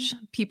average,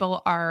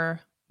 people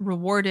are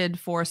rewarded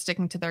for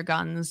sticking to their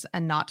guns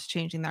and not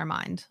changing their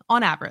mind.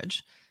 On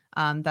average,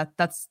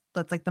 that's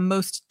like the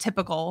most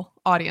typical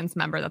audience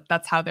member.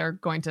 That's how they're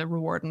going to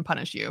reward and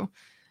punish you.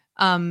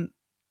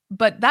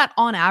 But that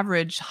on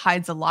average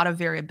hides a lot of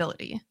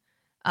variability,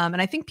 and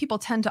I think people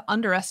tend to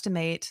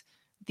underestimate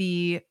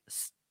the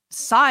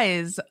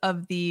size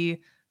of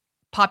the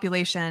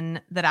population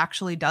that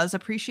actually does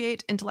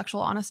appreciate intellectual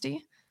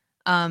honesty.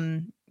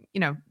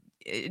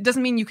 It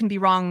doesn't mean you can be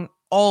wrong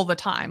all the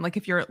time. Like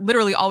if you're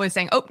literally always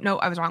saying, oh, no,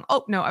 I was wrong.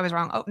 Oh, no, I was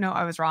wrong. Oh, no,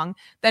 I was wrong.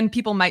 Then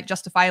people might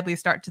justifiably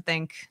start to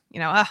think,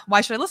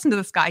 why should I listen to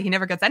this guy? He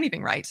never gets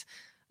anything right.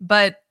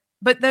 But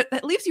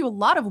that leaves you a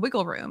lot of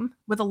wiggle room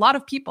with a lot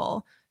of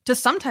people to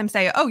sometimes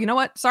say, oh, you know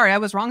what? Sorry, I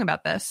was wrong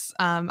about this.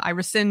 I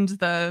rescind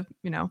the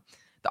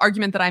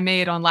argument that I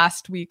made on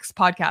last week's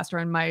podcast or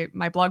in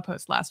my blog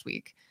post last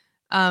week.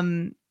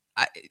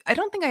 I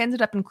don't think I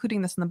ended up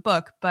including this in the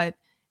book, but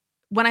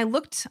when I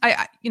looked,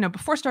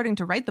 before starting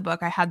to write the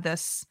book, I had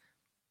this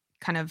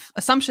kind of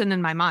assumption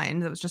in my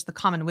mind that was just the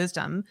common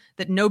wisdom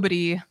that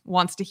nobody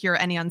wants to hear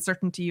any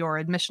uncertainty or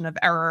admission of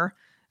error.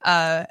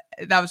 That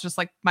was just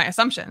like my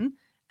assumption.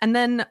 And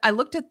then I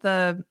looked at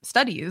the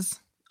studies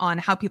on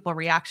how people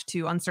react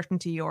to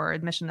uncertainty or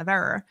admission of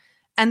error,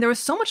 and there was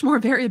so much more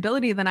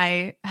variability than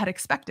I had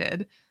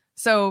expected.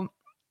 So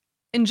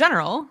in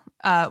general,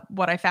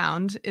 what I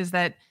found is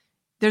that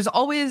there's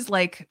always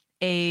like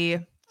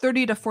a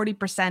 30 to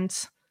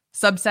 40%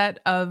 subset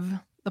of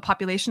the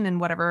population in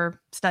whatever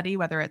study,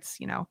 whether it's,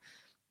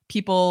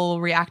 people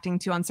reacting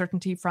to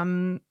uncertainty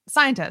from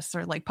scientists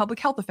or like public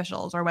health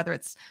officials, or whether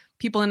it's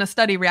people in a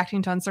study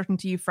reacting to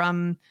uncertainty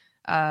from,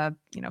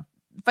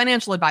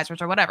 financial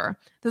advisors or whatever.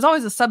 There's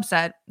always a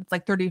subset, it's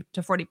like 30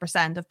 to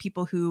 40% of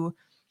people who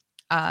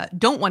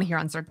don't want to hear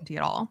uncertainty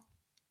at all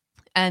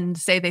and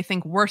say they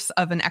think worse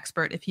of an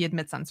expert if he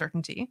admits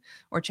uncertainty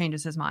or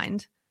changes his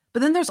mind. But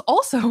then there's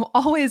also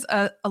always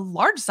a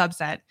large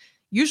subset,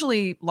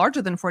 usually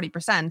larger than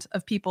 40%,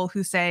 of people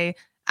who say,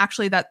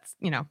 actually, that's,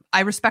 I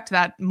respect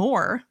that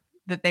more,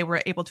 that they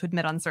were able to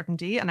admit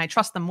uncertainty, and I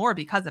trust them more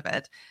because of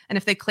it. And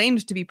if they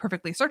claimed to be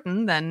perfectly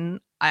certain, then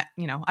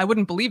I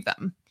wouldn't believe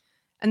them.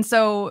 And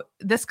so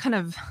this kind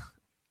of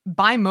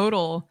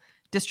bimodal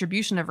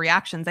distribution of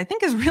reactions, I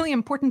think, is really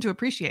important to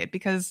appreciate,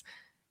 because,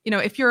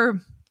 if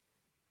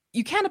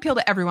you can't appeal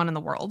to everyone in the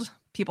world.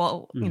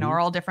 People, are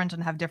all different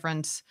and have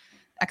different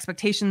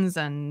expectations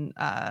and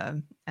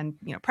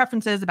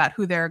preferences about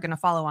who they're going to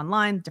follow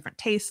online, different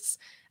tastes.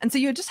 And so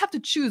you just have to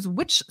choose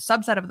which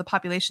subset of the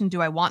population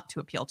do I want to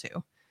appeal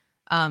to.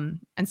 And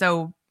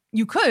so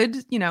you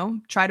could,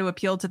 try to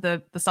appeal to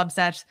the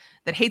subset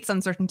that hates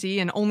uncertainty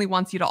and only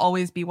wants you to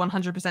always be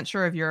 100%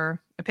 sure of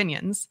your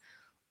opinions.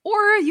 Or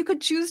you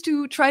could choose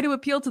to try to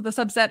appeal to the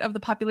subset of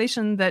the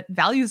population that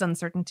values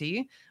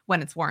uncertainty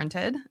when it's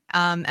warranted,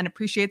 and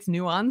appreciates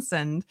nuance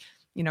and,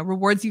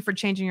 rewards you for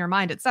changing your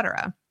mind,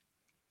 etc.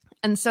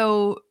 And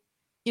so,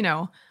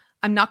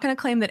 I'm not going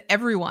to claim that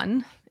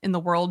everyone in the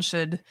world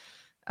should,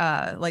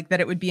 that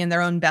it would be in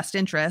their own best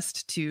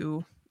interest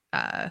to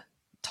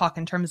talk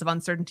in terms of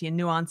uncertainty and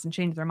nuance and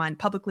change their mind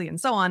publicly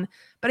and so on.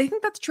 But I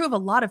think that's true of a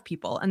lot of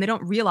people, and they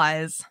don't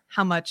realize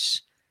how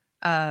much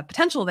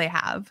potential they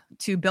have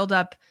to build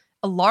up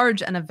a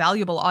large and a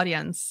valuable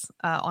audience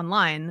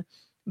online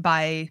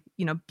by,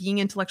 being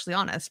intellectually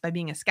honest, by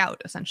being a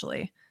scout,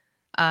 essentially.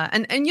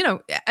 And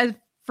as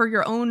for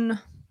your own,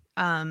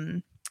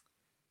 in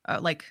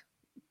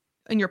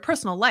your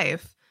personal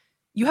life,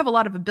 you have a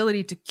lot of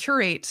ability to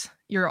curate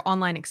your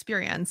online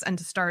experience and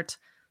to start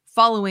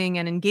following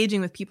and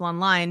engaging with people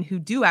online who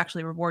do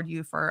actually reward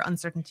you for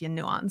uncertainty and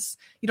nuance.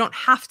 You don't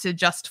have to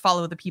just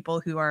follow the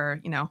people who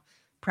are,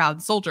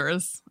 proud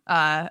soldiers.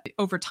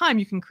 Over time,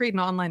 you can create an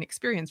online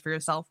experience for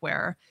yourself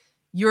where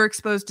you're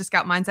exposed to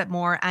Scout Mindset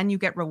more and you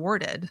get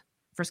rewarded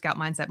for Scout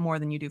Mindset more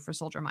than you do for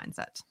Soldier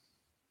Mindset.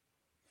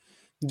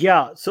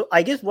 Yeah. So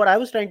I guess what I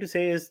was trying to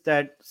say is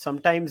that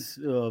sometimes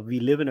we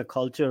live in a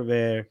culture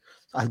where,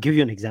 I'll give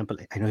you an example.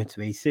 I know it's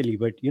very silly,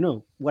 but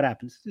what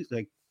happens is,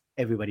 like,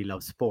 everybody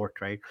loves sport,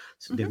 right?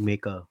 So they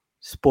make a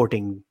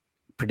sporting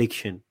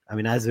prediction. I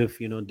mean, as if,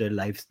 their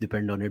lives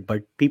depend on it,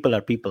 but people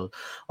are people.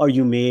 Or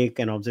you make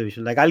an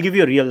observation. Like, I'll give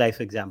you a real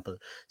life example.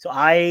 So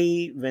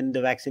when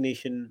the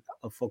vaccination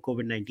for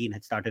COVID-19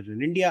 had started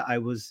in India, I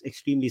was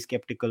extremely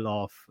skeptical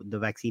of the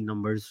vaccine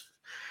numbers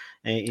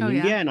in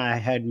India. And I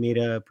had made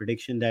a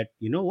prediction that,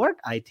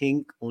 I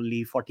think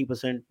only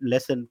 40%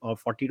 less than, or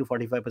 40 to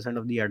 45%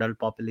 of the adult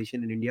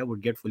population in India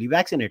would get fully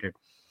vaccinated.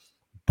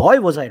 Boy,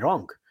 was I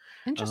wrong.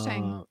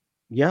 Interesting.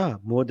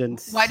 More than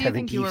Why do you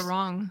think you were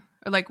wrong?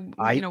 Or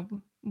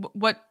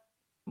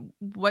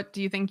what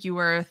do you think you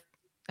were,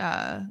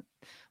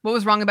 what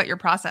was wrong about your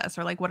process,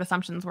 or what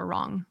assumptions were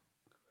wrong?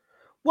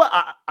 Well,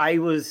 I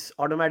was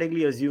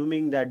automatically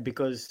assuming that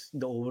because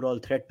the overall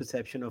threat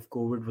perception of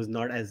COVID was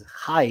not as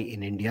high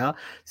in India,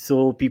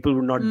 so people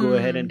would not go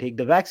ahead and take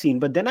the vaccine.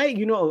 But then I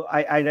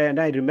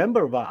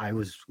remember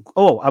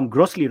I'm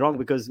grossly wrong,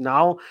 because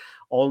now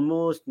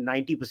almost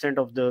 90%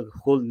 of the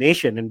whole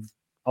nation and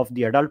of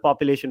the adult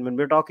population, when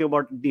we're talking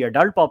about the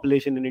adult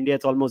population in India,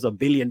 it's almost 1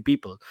 billion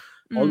people.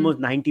 Almost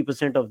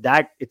 90% of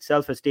that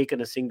itself has taken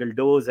a single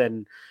dose.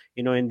 And,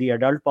 in the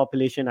adult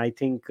population, I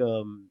think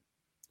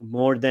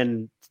more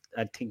than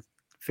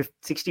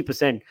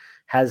 60%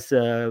 has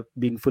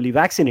been fully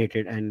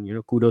vaccinated.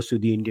 And kudos to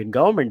the Indian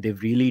government.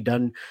 They've really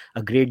done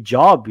a great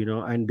job,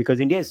 and because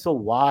India is so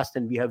vast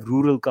and we have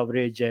rural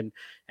coverage, and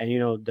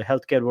the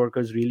healthcare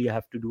workers really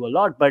have to do a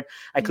lot. But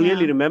I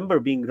clearly remember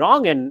being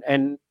wrong,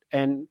 and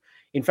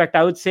in fact,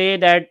 I would say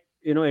that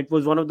it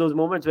was one of those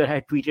moments where I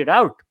tweeted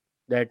out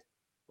that,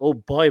 oh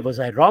boy, was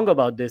I wrong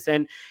about this.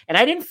 And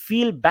I didn't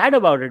feel bad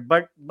about it,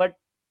 but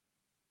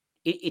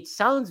it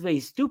sounds very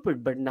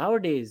stupid, but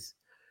nowadays,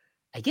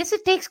 I guess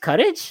it takes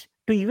courage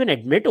to even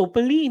admit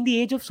openly in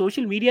the age of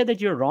social media that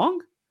you're wrong.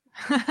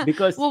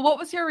 Because well, what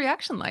was your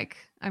reaction like?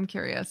 I'm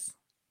curious.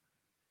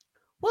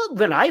 Well,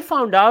 when I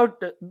found out,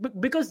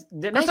 because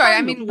then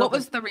what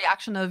was the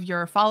reaction of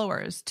your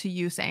followers to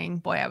you saying,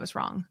 boy, I was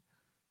wrong?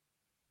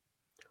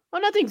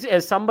 Well, nothing.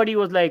 As somebody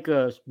was like,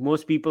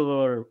 most people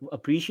were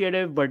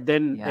appreciative, but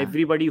then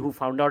everybody who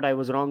found out I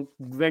was wrong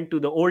went to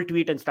the old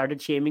tweet and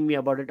started shaming me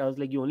about it. I was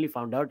like, you only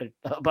found out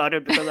about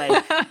it because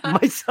I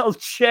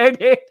myself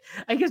shared it.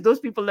 I guess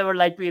those people never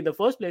liked me in the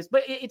first place.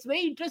 But it's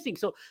very interesting.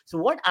 So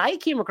what I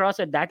came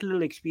across at that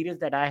little experience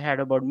that I had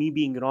about me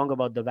being wrong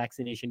about the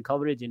vaccination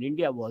coverage in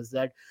India was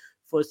that,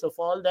 first of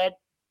all, that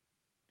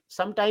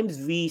sometimes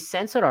we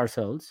censor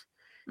ourselves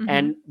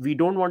and we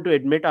don't want to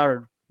admit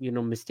our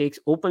mistakes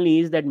openly,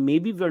 is that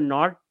maybe we're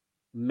not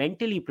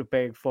mentally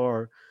prepared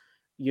for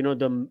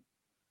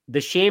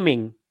the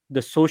shaming,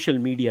 the social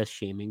media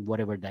shaming,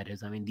 whatever that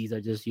is. I mean, these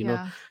are just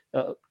Yeah.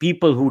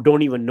 people who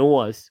don't even know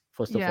us,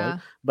 first of all. Yeah.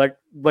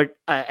 But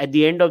at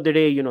the end of the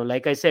day,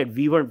 like I said,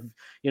 we were,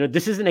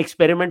 this is an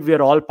experiment we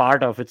are all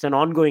part of. It's an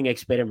ongoing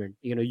experiment.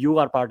 You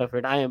are part of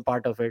it, I am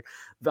part of it.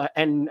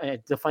 And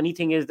the funny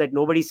thing is that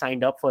nobody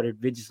signed up for it.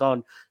 We just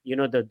on,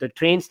 the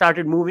train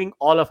started moving,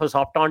 all of us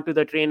hopped onto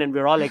the train, and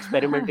we're all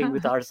experimenting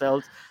with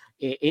ourselves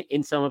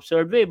in some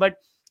absurd way. But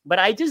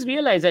I just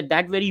realized at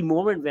that very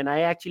moment, when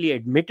I actually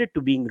admitted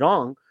to being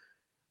wrong,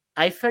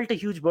 I felt a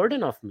huge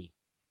burden off me.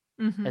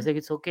 I was Mhm. like,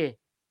 it's okay,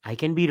 I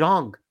can be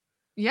wrong.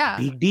 Yeah.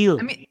 Big deal.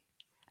 I mean,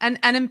 and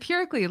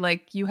empirically,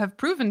 like, you have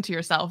proven to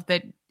yourself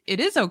that it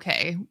is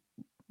okay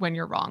when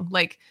you're wrong.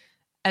 Like,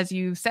 as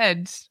you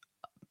said,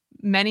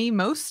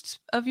 most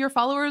of your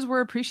followers were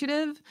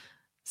appreciative.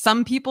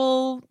 Some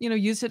people,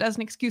 used it as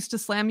an excuse to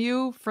slam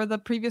you for the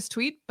previous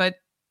tweet, but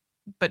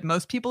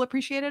most people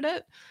appreciated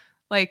it.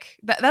 Like,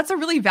 that's a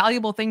really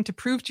valuable thing to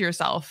prove to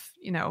yourself,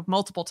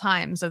 multiple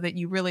times, so that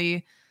you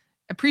really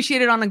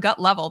appreciate it on a gut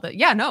level that,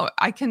 yeah, no,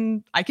 I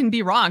can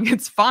be wrong.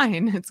 It's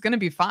fine. It's going to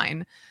be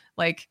fine.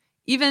 Like,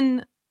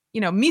 even,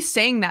 me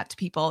saying that to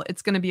people,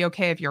 it's going to be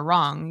okay if you're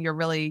wrong. You're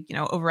really,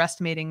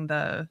 overestimating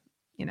the,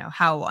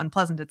 how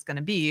unpleasant it's going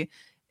to be.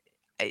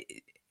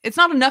 It's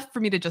not enough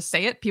for me to just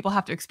say it. People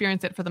have to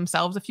experience it for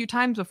themselves a few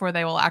times before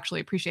they will actually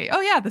appreciate,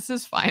 oh yeah, this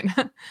is fine.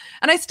 And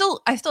I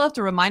still have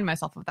to remind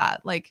myself of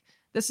that. Like,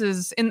 this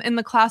is in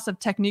the class of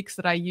techniques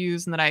that I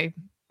use and that I,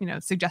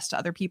 suggest to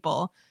other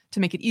people to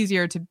make it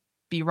easier to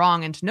be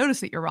wrong and to notice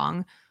that you're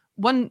wrong.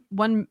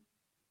 One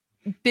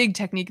big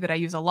technique that I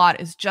use a lot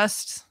is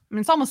just, I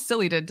mean, it's almost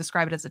silly to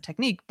describe it as a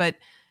technique, but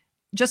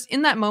just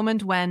in that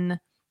moment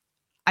when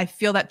I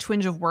feel that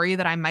twinge of worry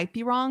that I might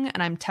be wrong,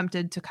 and I'm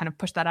tempted to kind of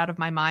push that out of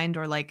my mind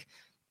or like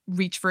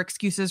reach for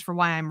excuses for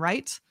why I'm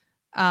right.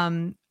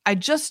 I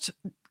just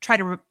try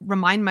to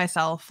remind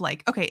myself,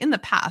 like, okay, in the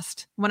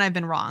past, when I've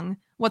been wrong,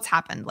 what's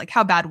happened? Like,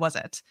 how bad was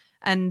it?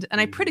 And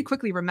I pretty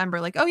quickly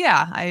remember, like, oh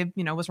yeah, I,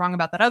 was wrong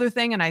about that other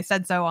thing, and I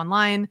said so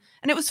online,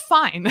 and it was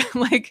fine.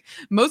 Like,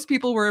 most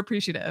people were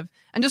appreciative.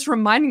 And just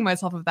reminding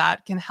myself of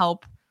that can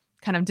help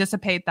kind of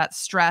dissipate that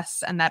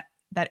stress and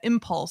that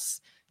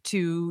impulse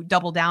to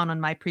double down on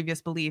my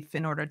previous belief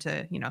in order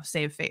to,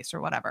 save face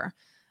or whatever.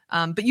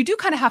 But you do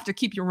kind of have to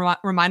keep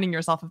reminding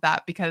yourself of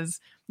that,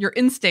 because your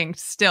instinct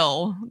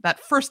still,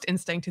 that first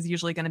instinct is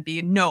usually going to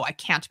be, no, I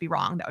can't be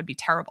wrong. That would be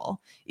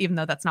terrible, even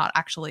though that's not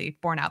actually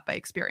borne out by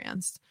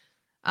experience.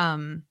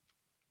 And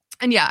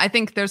yeah, I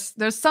think there's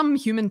some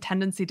human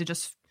tendency to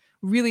just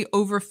really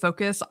over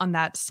focus on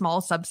that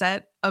small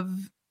subset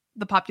of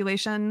the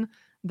population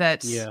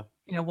that,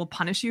 will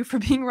punish you for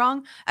being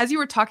wrong. As you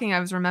were talking, I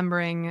was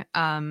remembering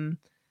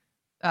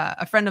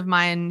a friend of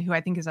mine who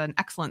I think is an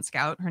excellent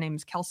scout. Her name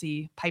is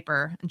Kelsey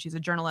Piper, and she's a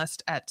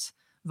journalist at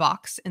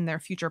Vox in their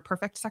Future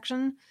Perfect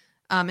section.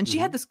 And she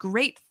had this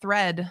great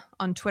thread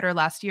on Twitter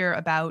last year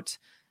about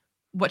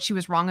what she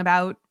was wrong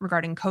about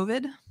regarding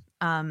COVID.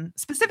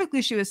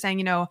 Specifically, she was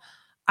saying,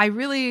 I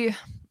really,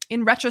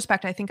 in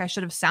retrospect, I think I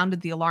should have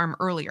sounded the alarm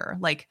earlier.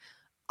 Like,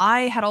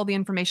 I had all the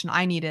information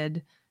I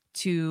needed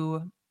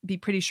to be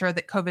pretty sure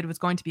that COVID was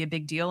going to be a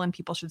big deal and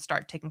people should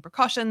start taking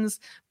precautions,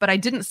 but I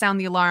didn't sound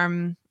the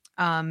alarm.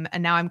 And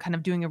now I'm kind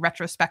of doing a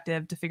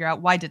retrospective to figure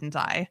out, why didn't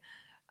I?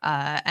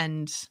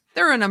 And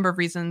there are a number of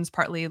reasons,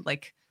 partly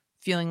like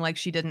feeling like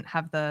she didn't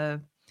have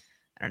the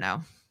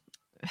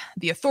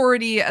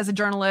authority as a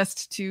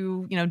journalist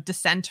to,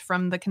 dissent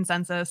from the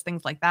consensus,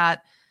 things like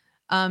that.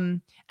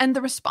 And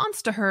the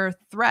response to her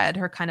thread,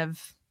 her kind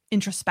of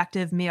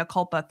introspective mea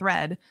culpa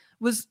thread,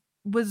 was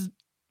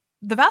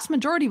the vast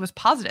majority was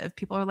positive.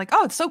 People are like,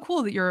 oh, it's so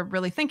cool that you're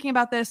really thinking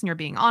about this and you're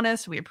being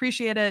honest. We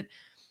appreciate it.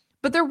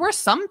 But there were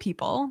some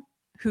people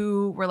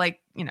who were like,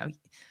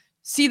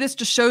 see, this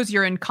just shows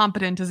you're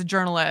incompetent as a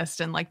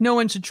journalist, and like, no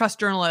one should trust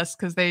journalists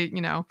because they,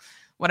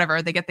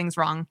 whatever, they get things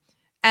wrong.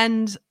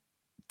 And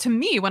to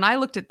me, when I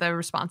looked at the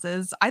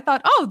responses, I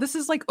thought, oh, this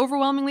is like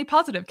overwhelmingly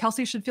positive.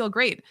 Kelsey should feel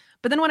great.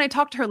 But then when I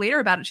talked to her later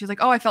about it, she's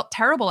like, oh, I felt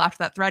terrible after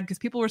that thread because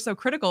people were so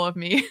critical of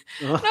me.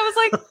 And I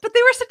was like, but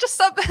they were such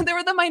a they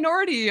were the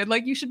minority. And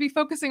like, you should be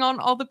focusing on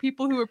all the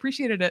people who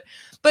appreciated it.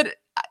 But,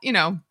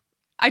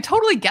 I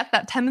totally get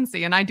that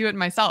tendency, and I do it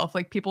myself.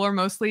 Like, people are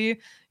mostly,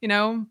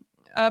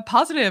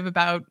 positive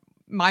about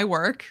my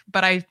work,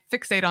 but I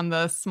fixate on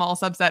the small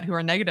subset who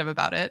are negative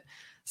about it.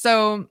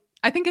 So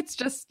I think it's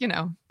just,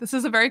 this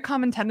is a very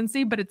common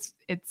tendency, but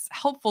it's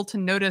helpful to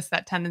notice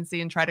that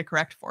tendency and try to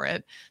correct for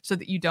it, so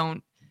that you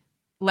don't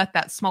let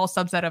that small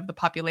subset of the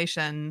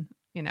population,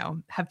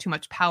 have too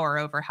much power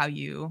over how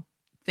you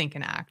think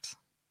and act.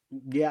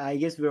 Yeah, I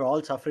guess we're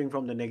all suffering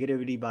from the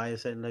negativity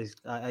bias. And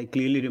I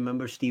clearly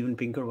remember Steven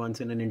Pinker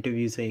once in an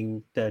interview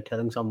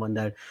telling someone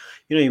that,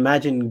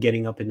 imagine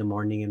getting up in the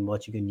morning and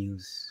watching the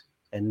news,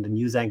 and the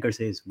news anchor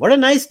says, what a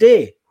nice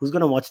day. Who's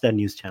going to watch that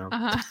news channel?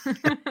 Uh-huh.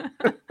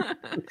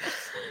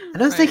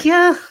 And I was like,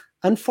 yeah,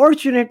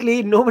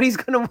 unfortunately, nobody's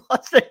going to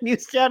watch that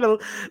news channel,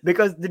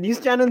 because the news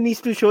channel needs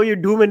to show you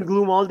doom and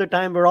gloom all the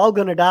time. We're all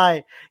going to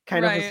die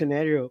kind of a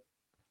scenario.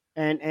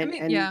 and I and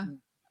mean, and yeah,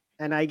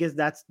 and I guess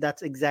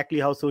that's exactly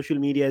how social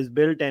media is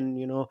built. And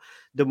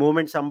the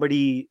moment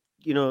somebody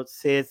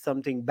says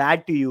something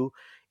bad to you,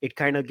 it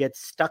kind of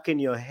gets stuck in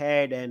your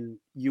head, and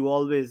you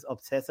always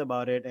obsess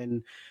about it,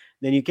 and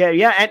then you care.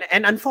 Yeah,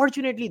 and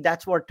unfortunately,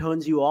 that's what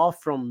turns you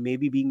off from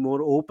maybe being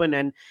more open.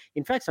 And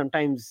in fact,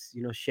 sometimes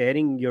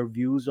sharing your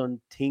views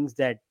on things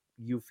that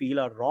you feel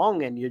are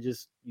wrong, and you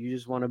just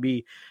want to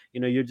be,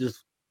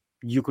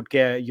 you could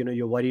care,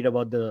 you're worried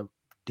about the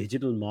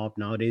digital mob.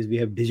 Nowadays we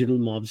have digital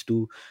mobs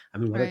too. I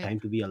mean, what a right. time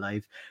to be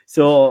alive.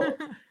 So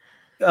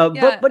but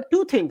Yeah.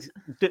 two things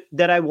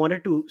that I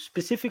wanted to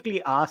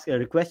specifically ask,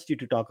 request you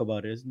to talk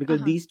about, is because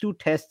Uh-huh. these two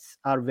tests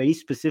are very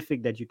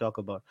specific that you talk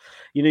about.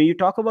 You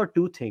talk about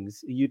two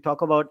things. You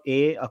talk about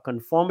a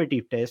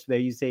conformity test, where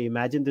you say,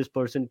 imagine this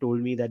person told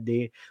me that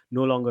they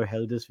no longer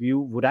held this view,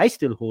 would I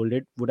still hold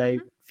it? Would I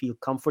Mhm. feel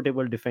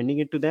comfortable defending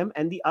it to them?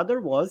 And the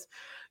other was,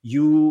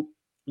 you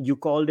you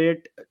called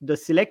it the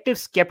selective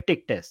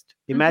skeptic test.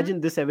 Mhm.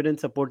 Imagine this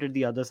evidence supported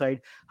the other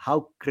side,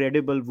 how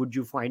credible would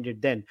you find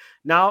it then?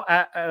 Now,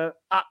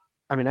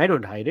 I mean, I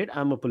don't hide it.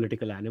 I'm a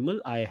political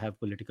animal. I have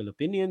political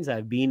opinions.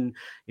 I've been,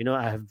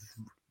 I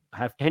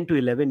have 10 to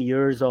 11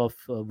 years of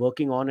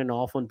working on and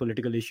off on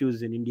political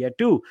issues in India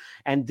too.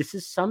 And this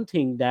is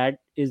something that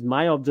is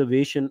my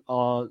observation,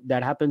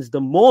 that happens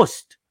the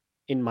most,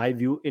 in my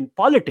view, in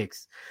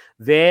politics,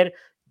 where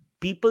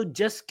people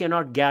just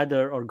cannot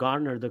gather or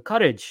garner the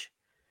courage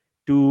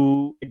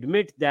to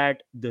admit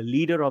that the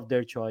leader of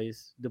their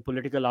choice, the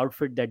political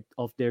outfit that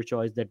of their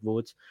choice that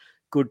votes,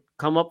 could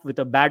come up with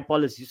a bad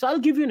policy. So I'll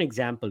give you an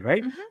example,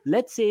 right? Mhm.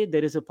 Let's say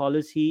there is a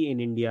policy in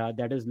India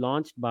that is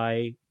launched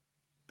by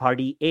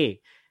Party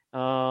A.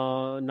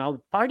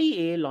 Now,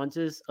 Party A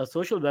launches a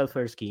social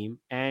welfare scheme,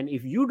 and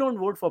if you don't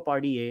vote for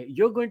Party A,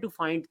 you're going to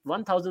find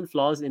 1,000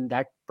 flaws in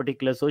that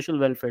particular social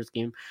welfare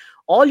scheme.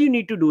 All you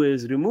need to do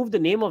is remove the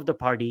name of the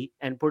party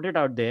and put it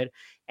out there,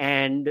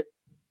 and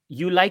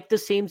you like the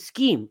same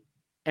scheme.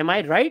 Am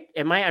I right?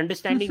 Am I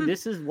understanding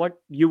this is what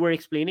you were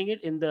explaining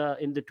it in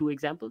the two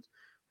examples?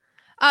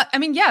 I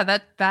mean, yeah,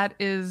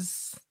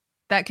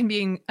 that can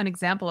be an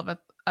example of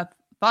a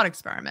thought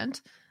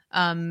experiment.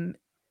 Um,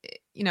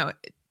 you know,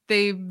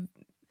 they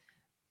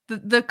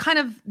the kind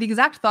of the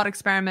exact thought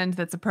experiment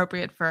that's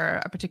appropriate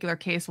for a particular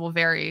case will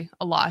vary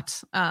a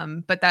lot.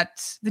 But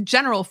that the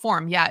general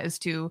form, yeah, is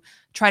to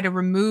try to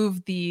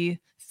remove the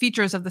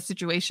features of the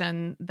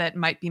situation that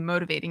might be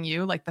motivating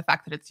you, like the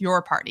fact that it's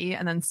your party,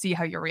 and then see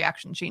how your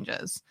reaction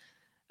changes.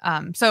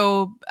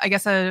 So I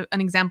guess an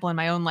example in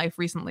my own life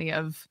recently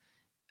of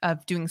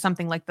doing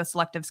something like the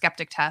selective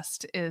skeptic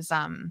test is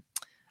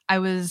I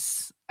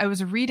was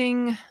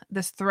reading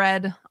this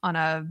thread on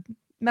a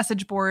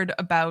message board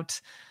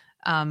about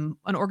an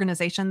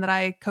organization that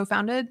I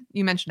co-founded.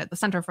 You mentioned it, the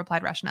Center for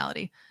Applied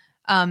Rationality,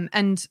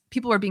 and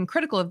people were being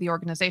critical of the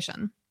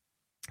organization.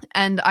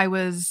 And I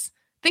was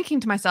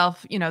thinking to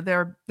myself,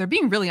 they're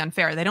being really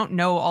unfair. They don't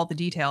know all the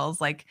details.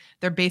 Like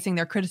they're basing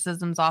their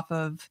criticisms off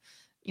of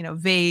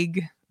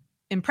vague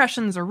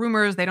impressions or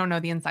rumors. They don't know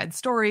the inside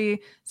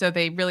story, so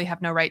they really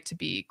have no right to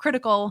be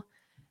critical.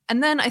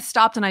 And then I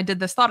stopped and I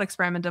did this thought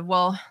experiment of,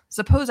 well,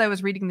 suppose I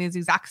was reading these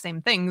exact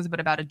same things, but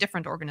about a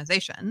different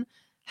organization.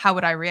 How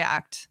would I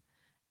react?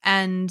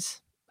 And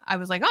I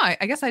was like, oh,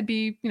 I guess I'd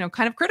be,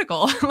 kind of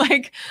critical.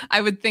 Like I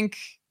would think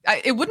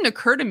it wouldn't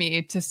occur to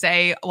me to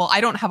say, well,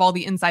 I don't have all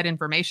the inside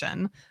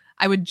information.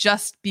 I would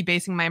just be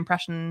basing my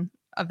impression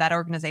of that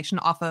organization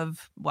off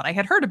of what I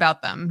had heard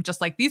about them,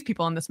 just like these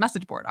people in this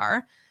message board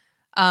are.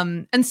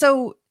 And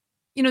so,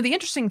 the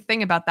interesting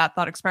thing about that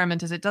thought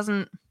experiment is it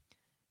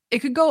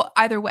could go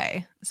either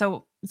way.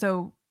 So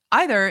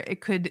either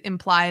it could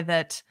imply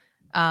that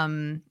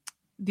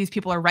these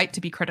people are right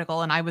to be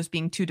critical and I was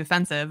being too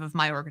defensive of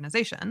my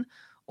organization,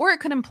 or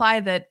it could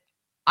imply that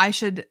I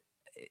should,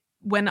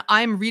 when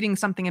I'm reading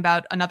something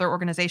about another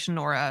organization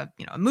or a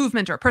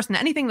movement or a person,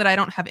 anything that I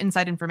don't have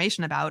inside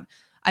information about,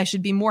 I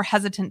should be more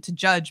hesitant to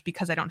judge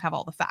because I don't have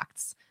all the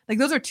facts. Like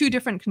those are two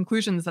different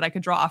conclusions that I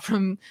could draw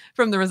from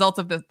the results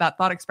of that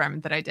thought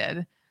experiment that I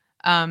did.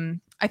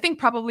 I think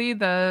probably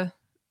the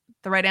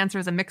right answer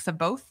is a mix of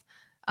both.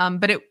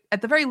 But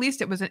at the very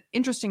least, it was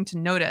interesting to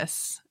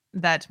notice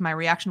that my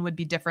reaction would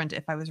be different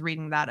if I was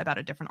reading that about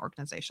a different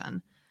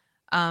organization.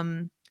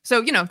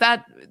 So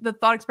that the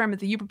thought experiment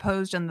that you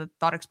proposed and the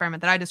thought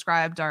experiment that I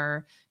described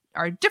are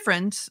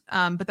different,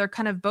 but they're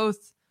kind of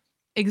both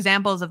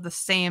examples of the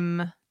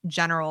same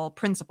general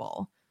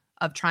principle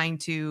of trying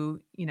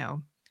to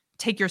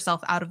take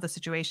yourself out of the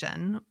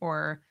situation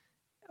or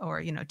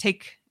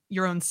take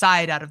your own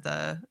side out of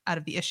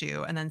the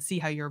issue and then see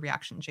how your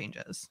reaction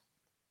changes.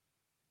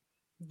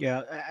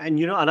 Yeah, and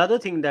another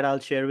thing that I'll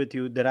share with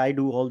you that I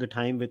do all the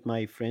time with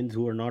my friends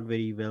who are not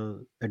very well,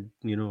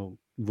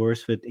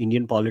 versed with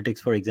Indian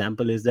politics, for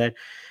example, is that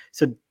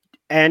so.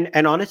 And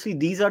honestly,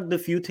 these are the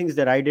few things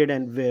that I did,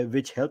 and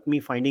which helped me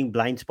finding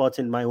blind spots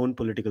in my own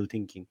political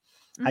thinking.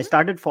 I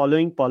started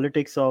following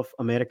politics of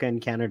America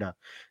and Canada.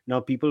 Now,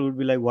 people would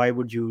be like, why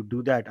would you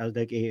do that? I was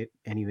like,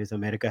 anyways,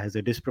 America has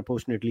a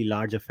disproportionately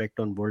large effect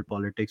on world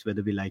politics,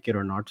 whether we like it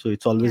or not. So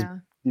it's always Yeah.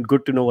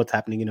 good to know what's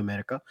happening in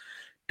America.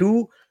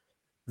 Two,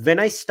 when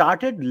I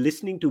started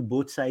listening to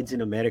both sides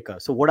in America,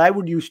 so what I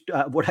used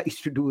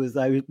to do is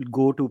I would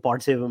go to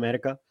Pod Save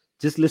America,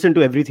 just listen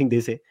to everything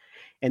they say,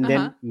 and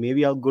then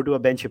maybe I'll go to a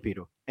Ben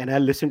Shapiro and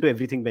I'll listen to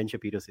everything Ben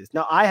Shapiro says.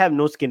 Now, I have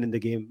no skin in the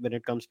game when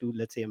it comes to,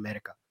 let's say,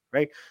 America,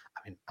 right?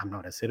 I mean, I'm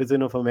not a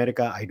citizen of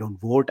America. I don't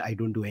vote. I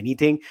don't do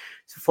anything.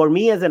 So for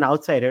me as an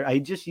outsider, I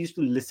just used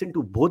to listen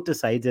to both the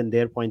sides and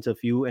their points of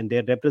view and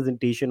their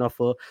representation of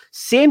a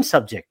same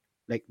subject,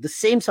 like the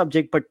same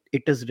subject, but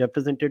it is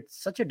represented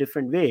such a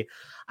different way.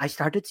 I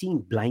started seeing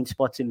blind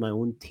spots in my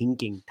own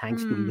thinking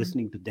thanks to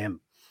listening to them.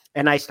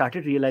 And I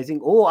started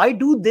realizing, oh, I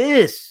do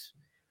this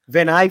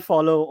when I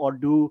follow or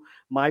do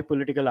my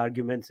political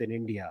arguments in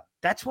India.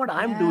 That's what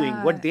I'm doing,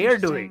 what they're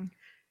doing.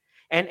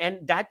 And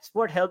that's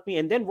what helped me.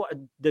 And then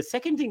the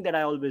second thing that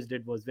I always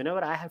did was,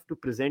 whenever I have to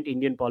present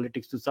Indian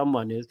politics to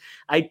someone, is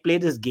I play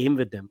this game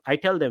with them. I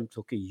tell them, it's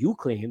okay, you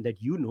claim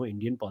that you know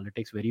Indian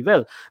politics very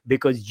well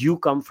because you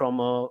come from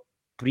a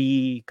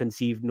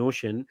preconceived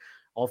notion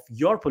of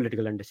your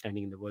political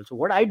understanding in the world. So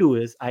what I do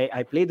is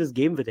I play this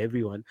game with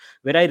everyone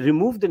where I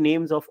remove the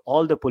names of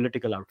all the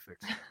political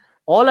outfits.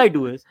 All I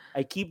do is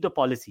I keep the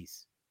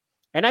policies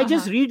and I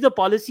just read the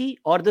policy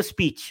or the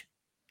speech.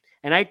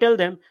 And I tell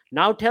them,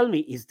 now tell me,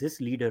 is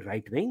this leader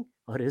right wing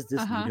or is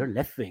this leader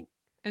left wing?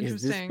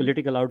 Is this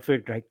political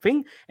outfit right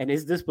wing and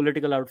is this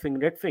political outfit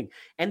red wing?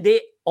 And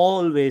they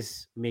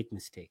always make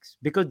mistakes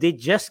because they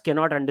just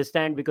cannot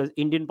understand, because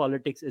Indian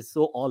politics is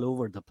so all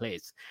over the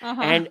place.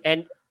 And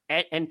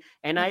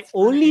I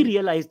only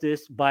realized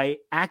this by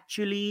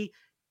actually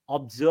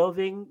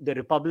observing the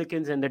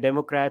Republicans and the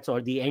Democrats, or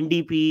the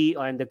NDP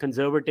and the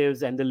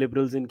Conservatives and the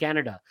Liberals in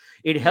Canada.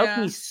 It helped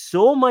me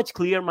so much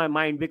clear my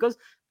mind, because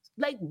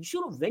like,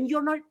 sure, when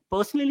you're not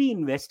personally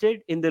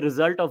invested in the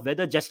result of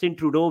whether Justin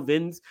Trudeau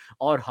wins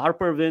or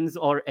Harper wins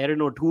or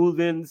Erin O'Toole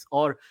wins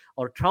or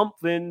Trump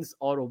wins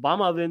or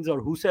Obama wins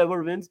or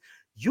whosoever wins,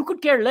 you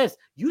could care less.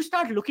 You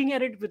start looking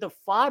at it with a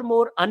far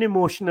more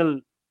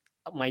unemotional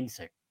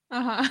mindset.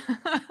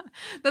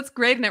 That's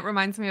great. And it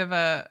reminds me of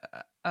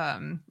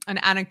an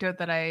anecdote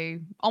that I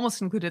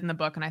almost included in the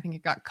book, and I think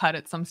it got cut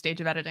at some stage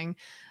of editing.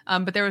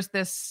 But there was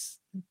this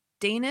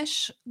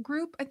Danish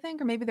group, I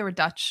think, or maybe they were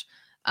Dutch.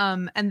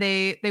 And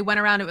they went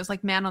around, it was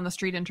like man on the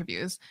street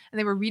interviews, and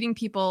they were reading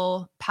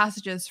people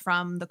passages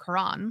from the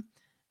Quran,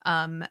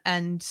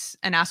 and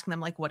asking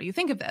them, like, what do you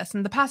think of this?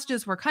 And the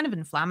passages were kind of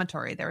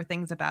inflammatory. There were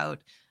things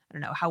about, I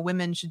don't know, how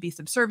women should be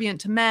subservient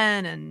to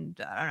men, and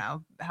I don't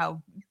know,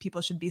 how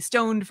people should be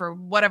stoned for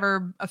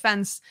whatever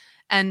offense.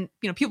 And,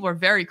 you know, people were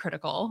very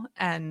critical,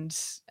 and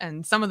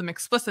some of them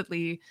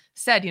explicitly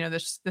said, you know,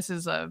 this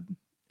is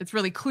it's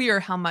really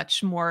clear how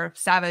much more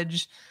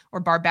savage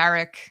or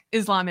barbaric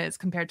Islam is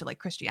compared to like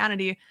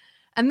Christianity.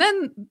 And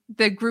then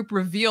the group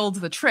revealed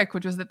the trick,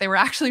 which was that they were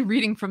actually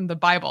reading from the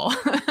Bible,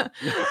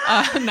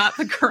 not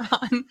the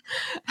Quran.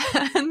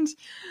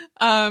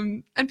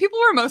 And people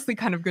were mostly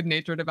kind of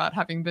good-natured about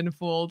having been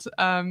fooled.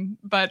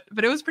 But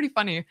it was pretty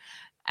funny.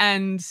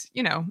 And,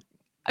 you know,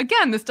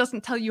 again, this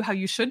doesn't tell you how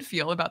you should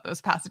feel about those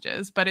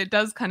passages, but it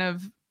does kind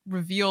of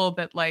reveal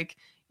that, like,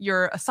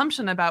 your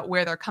assumption about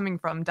where they're coming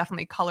from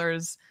definitely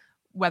colors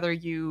whether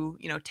you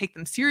take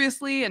them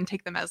seriously and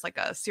take them as like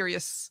a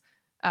serious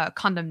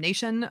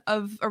condemnation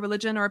of a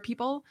religion or a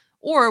people,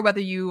 or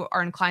whether you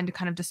are inclined to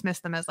kind of dismiss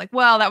them as like,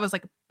 well, that was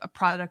like a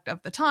product of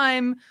the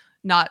time,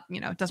 not,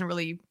 it doesn't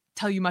really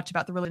tell you much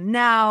about the religion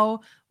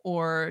now,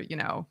 or,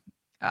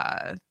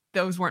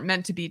 those weren't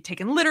meant to be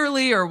taken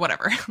literally or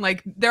whatever.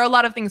 Like, there are a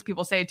lot of things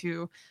people say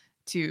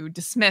to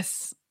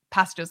dismiss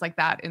passages like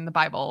that in the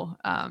Bible,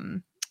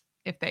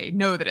 if they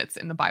know that it's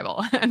in the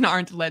Bible and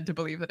aren't led to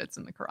believe that it's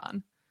in the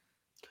Quran.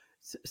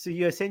 So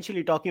you're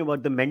essentially talking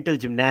about the mental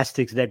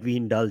gymnastics that we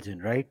indulge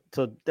in, right?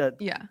 So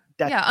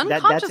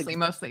unconsciously,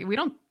 mostly.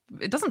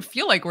 It doesn't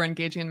feel like we're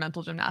engaging in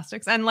mental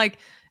gymnastics. And like,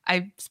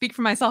 I speak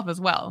for myself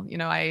as well.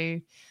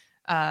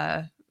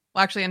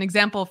 Actually, an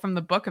example from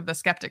the book of the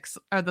skeptics,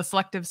 or the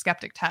selective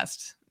skeptic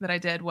test that I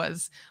did,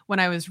 was when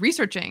I was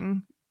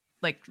researching,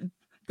 like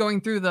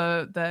going through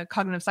the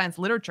cognitive science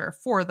literature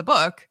for the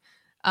book,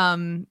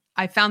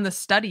 I found this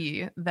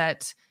study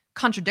that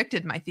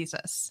contradicted my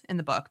thesis in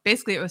the book.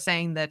 Basically, it was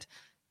saying that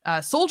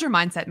soldier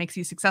mindset makes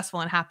you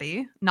successful and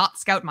happy, not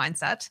scout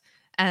mindset.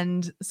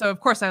 And so, of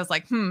course, I was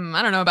like,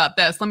 I don't know about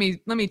this. Let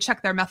me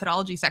check their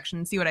methodology section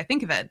and see what I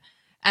think of it.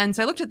 And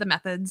so I looked at the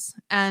methods,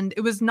 and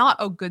it was not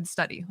a good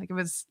study. Like,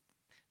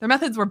 their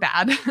methods were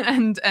bad.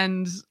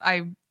 and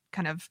I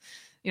kind of,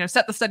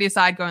 set the study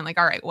aside, going like,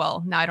 all right,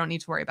 well, now I don't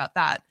need to worry about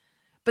that.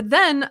 But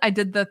then I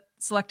did the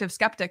selective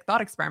skeptic thought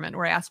experiment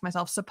where I asked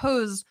myself,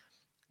 suppose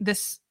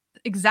this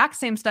exact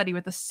same study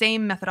with the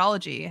same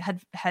methodology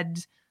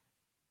had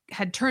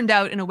turned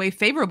out in a way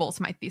favorable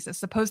to my thesis.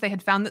 Suppose they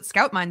had found that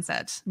scout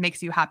mindset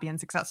makes you happy and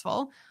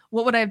successful.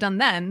 What would I have done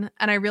then?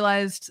 And I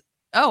realized,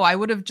 I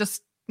would have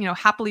just,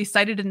 happily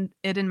cited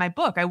it in my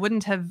book. I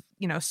wouldn't have,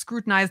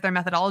 scrutinized their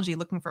methodology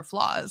looking for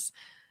flaws,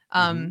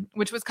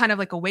 which was kind of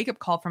like a wake-up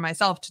call for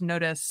myself to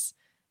notice,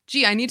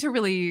 gee, I need to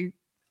really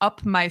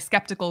up my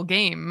skeptical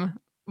game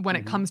when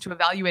it comes to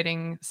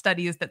evaluating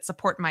studies that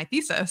support my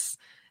thesis.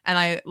 And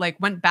I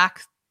went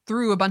back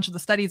through a bunch of the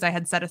studies I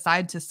had set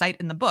aside to cite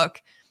in the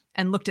book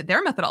and looked at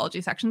their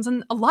methodology sections,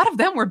 and a lot of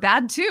them were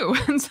bad too.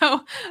 And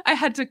so I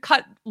had to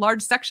cut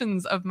large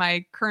sections of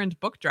my current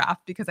book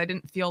draft because I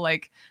didn't feel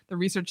like the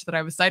research that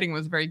I was citing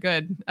was very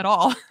good at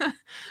all.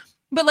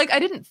 But I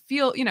didn't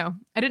feel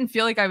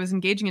like I was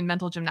engaging in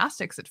mental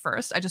gymnastics at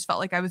first. I just felt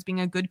like I was being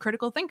a good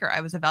critical thinker.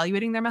 I was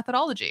evaluating their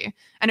methodology,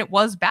 and it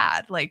was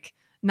bad.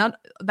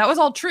 That was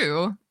all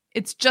true.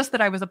 It's just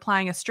that I was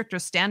applying a stricter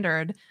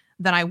standard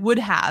than I would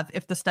have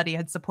if the study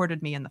had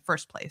supported me in the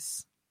first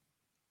place.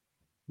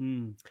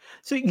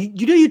 So,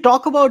 you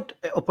talk about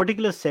a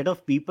particular set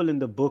of people in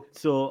the book.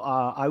 So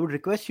I would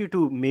request you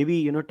to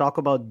maybe, talk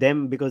about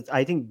them, because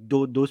I think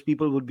those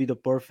people would be the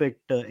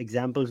perfect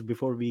examples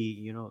before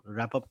we,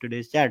 wrap up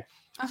today's chat.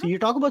 So you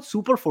talk about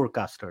super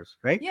forecasters,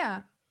 right?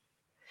 Yeah.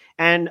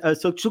 And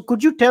so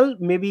could you tell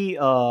maybe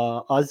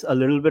us a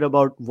little bit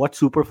about what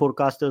super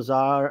forecasters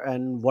are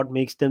and what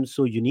makes them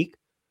so unique?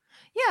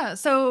 Yeah.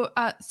 So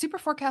super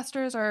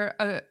forecasters are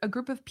a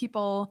group of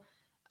people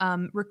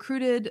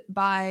recruited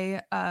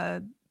by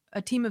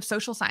a team of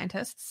social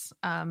scientists,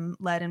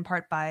 led in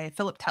part by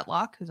Philip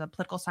Tetlock, who's a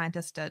political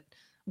scientist at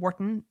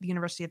Wharton, the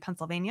University of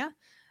Pennsylvania.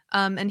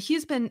 And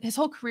his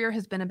whole career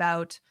has been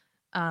about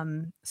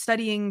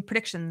studying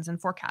predictions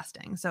and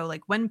forecasting. So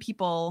when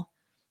people,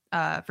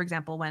 for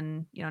example,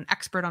 when an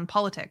expert on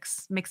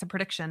politics makes a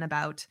prediction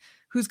about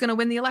who's going to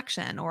win the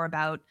election, or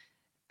about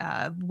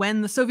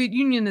when the Soviet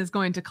Union is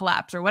going to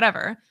collapse or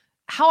whatever,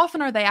 how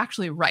often are they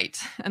actually right?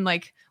 And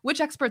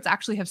which experts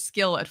actually have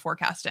skill at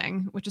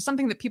forecasting, which is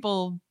something that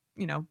people,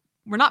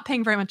 were not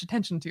paying very much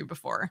attention to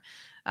before.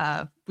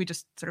 We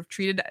just sort of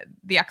treated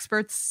the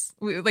experts,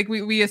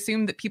 we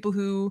assumed that people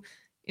who,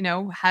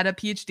 had a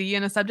PhD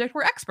in a subject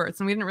were experts,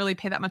 and we didn't really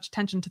pay that much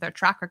attention to their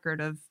track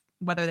record of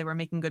whether they were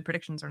making good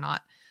predictions or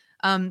not.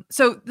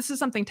 So this is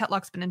something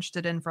Tetlock's been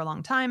interested in for a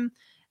long time.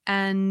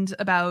 And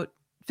about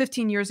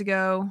 15 years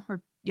ago,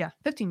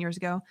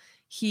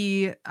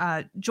 he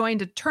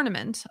joined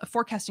a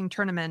forecasting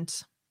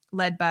tournament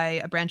led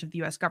by a branch of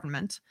the US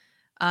government.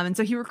 And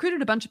so he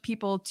recruited a bunch of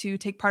people to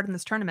take part in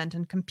this tournament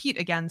and compete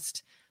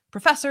against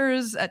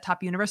professors at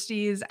top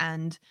universities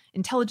and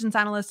intelligence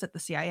analysts at the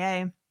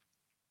CIA.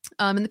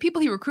 And the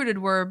people he recruited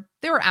were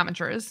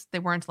amateurs. They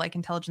weren't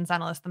intelligence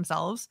analysts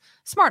themselves,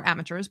 smart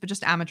amateurs, but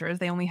just amateurs.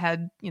 They only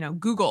had,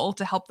 Google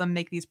to help them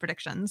make these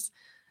predictions.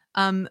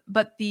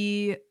 But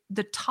the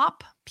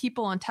top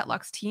people on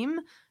Tetlock's team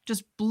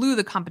just blew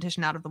the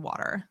competition out of the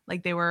water.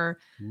 They were,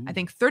 I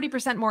think,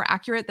 30% more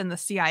accurate than the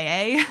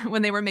CIA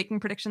when they were making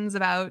predictions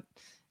about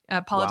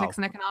politics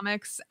and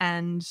economics,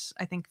 and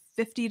I think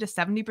 50 to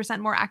 70%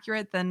 more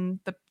accurate than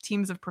the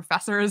teams of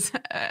professors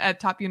at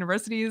top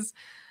universities.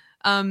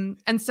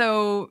 And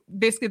so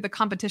basically the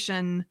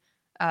competition,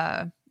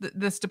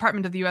 this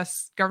department of the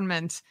US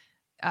government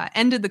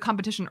ended the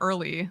competition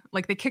early.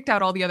 They kicked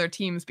out all the other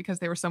teams because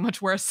they were so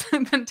much worse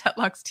than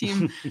Tetlock's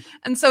team.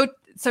 And so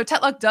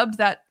Tetlock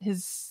dubbed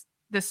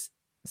this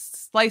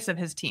slice of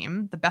his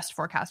team the best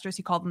forecasters.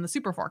 He called them the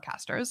super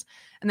forecasters.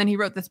 And then he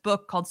wrote this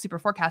book called Super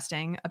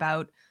Forecasting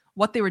about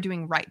what they were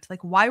doing right.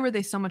 Why were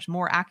they so much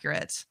more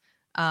accurate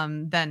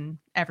than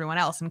everyone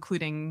else,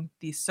 including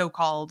these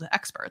so-called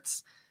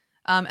experts?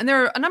 And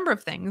there are a number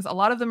of things. A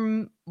lot of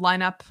them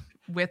line up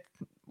with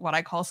what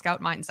I call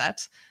scout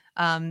mindset.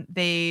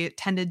 They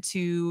tended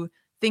to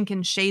think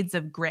in shades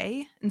of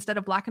gray instead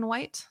of black and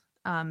white.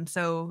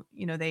 So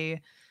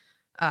they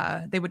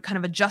would kind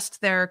of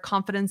adjust their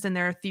confidence in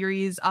their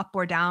theories up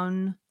or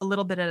down a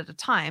little bit at a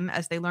time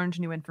as they learned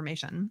new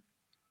information.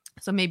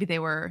 So maybe they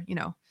were,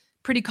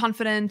 pretty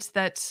confident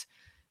that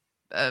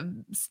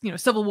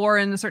civil war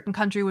in a certain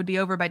country would be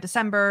over by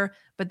December.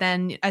 But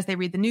then as they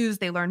read the news,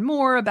 they learn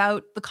more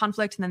about the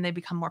conflict, and then they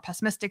become more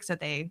pessimistic. So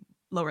they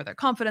lower their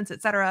confidence,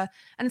 etc.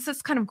 And it's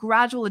this kind of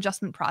gradual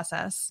adjustment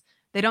process.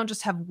 They don't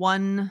just have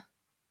one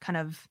kind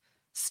of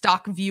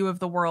stock view of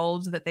the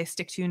world that they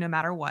stick to no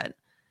matter what.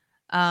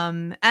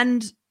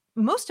 And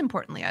most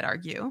importantly, I'd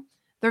argue,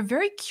 they're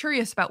very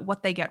curious about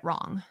what they get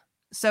wrong.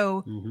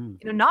 So,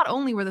 not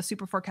only were the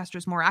super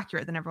forecasters more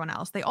accurate than everyone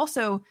else, they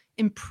also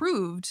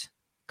improved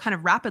kind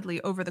of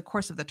rapidly over the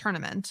course of the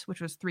tournament,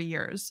 which was 3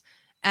 years.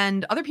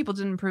 And other people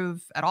didn't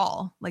improve at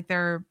all.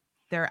 Their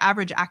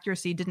average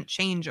accuracy didn't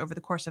change over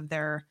the course of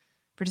their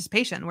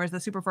participation, whereas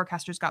the super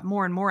forecasters got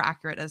more and more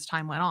accurate as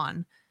time went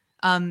on.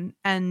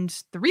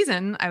 And the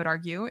reason, I would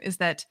argue, is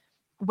that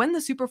when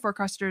the super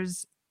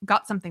forecasters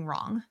got something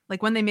wrong,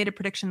 when they made a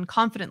prediction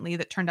confidently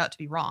that turned out to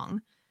be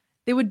wrong,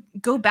 they would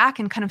go back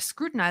and kind of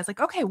scrutinize,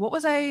 okay, what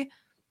was I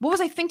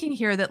thinking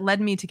here that led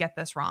me to get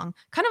this wrong?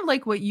 Kind of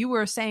like what you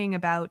were saying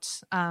about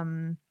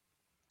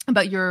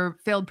your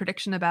failed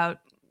prediction about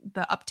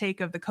the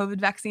uptake of the COVID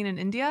vaccine in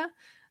India.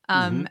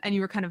 And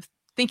you were kind of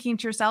thinking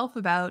to yourself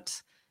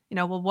about,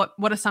 well,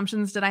 what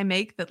assumptions did I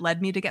make that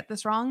led me to get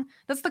this wrong?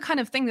 That's the kind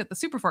of thing that the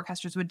super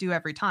forecasters would do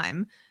every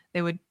time.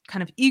 They would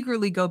kind of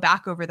eagerly go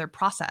back over their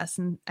process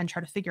and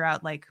try to figure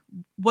out, like,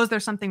 was there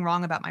something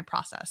wrong about my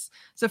process?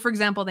 So for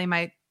example, they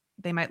might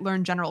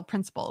learn general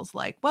principles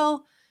like,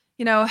 well,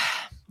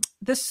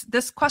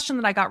 this question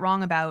that I got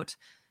wrong about,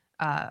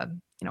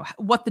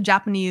 what the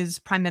Japanese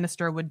prime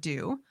minister would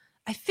do.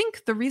 I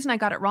think the reason I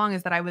got it wrong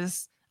is that I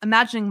was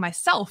imagining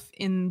myself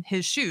in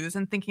his shoes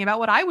and thinking about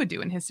what I would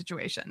do in his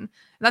situation.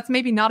 That's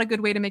maybe not a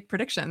good way to make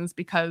predictions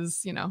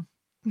because,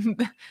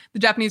 the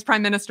Japanese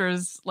prime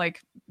minister's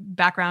like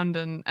background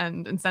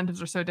and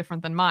incentives are so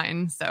different than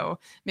mine. So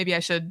maybe I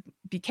should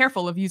be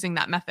careful of using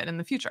that method in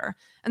the future.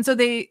 And so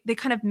they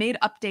kind of made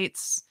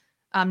updates,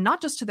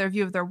 not just to their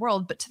view of their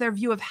world, but to their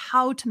view of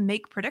how to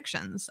make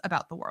predictions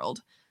about the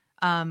world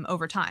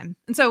over time.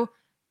 And so,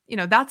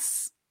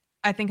 that's,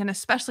 I think, an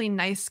especially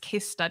nice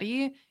case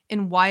study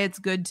in why it's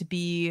good to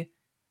be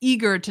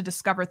eager to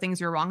discover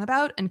things you're wrong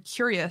about and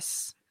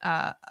curious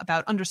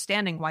about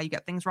understanding why you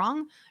get things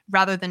wrong,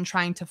 rather than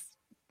trying to,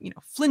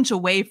 flinch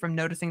away from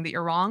noticing that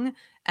you're wrong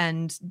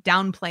and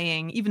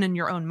downplaying, even in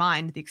your own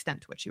mind, the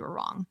extent to which you were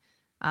wrong.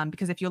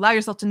 Because if you allow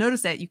yourself to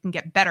notice it, you can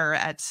get better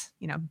at,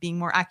 being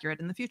more accurate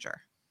in the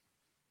future.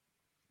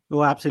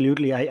 Oh,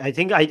 absolutely. I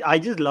think I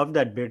just love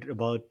that bit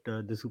about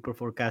the super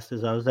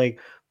forecasters. I was like,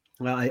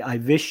 I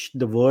wish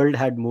the world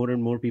had more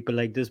and more people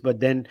like this. But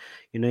then,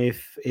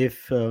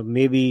 if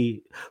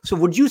maybe, so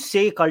would you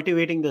say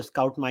cultivating the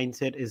scout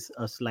mindset is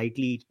a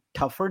slightly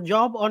tougher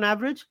job on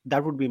average?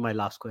 That would be my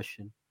last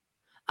question.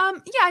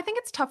 Yeah, I think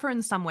it's tougher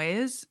in some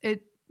ways.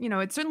 It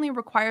certainly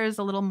requires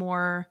a little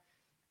more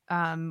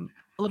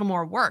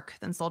work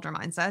than soldier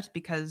mindset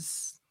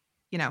because,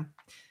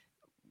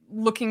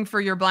 looking for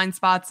your blind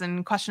spots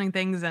and questioning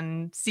things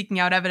and seeking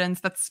out evidence,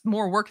 that's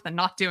more work than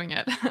not doing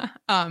it.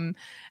 And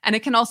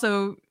it can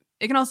also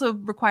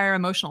require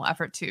emotional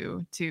effort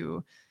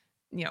to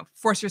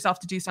force yourself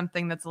to do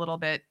something that's a little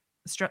bit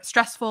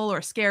stressful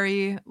or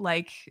scary,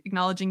 like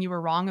acknowledging you were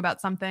wrong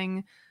about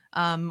something,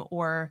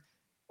 or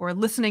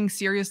listening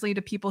seriously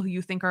to people who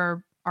you think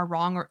are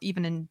wrong, or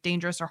even in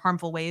dangerous or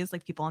harmful ways,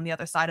 like people on the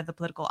other side of the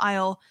political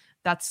aisle.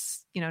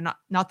 That's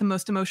not the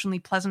most emotionally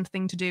pleasant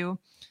thing to do.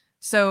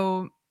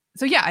 So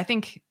yeah, I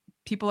think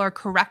people are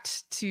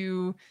correct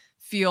to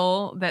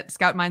feel that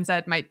scout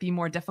mindset might be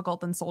more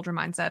difficult than soldier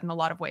mindset in a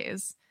lot of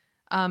ways.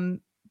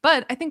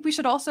 But I think we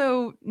should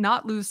also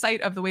not lose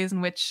sight of the ways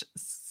in which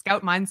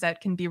scout mindset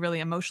can be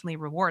really emotionally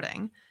rewarding.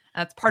 And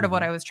that's part of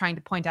what I was trying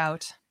to point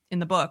out in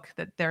the book,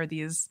 that there are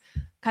these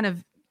kind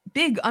of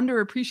big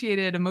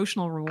underappreciated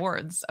emotional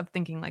rewards of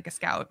thinking like a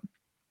scout.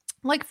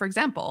 Like, for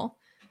example,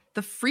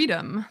 the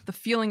freedom, the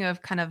feeling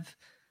of kind of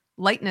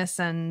lightness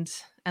and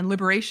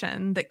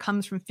liberation that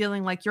comes from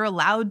feeling like you're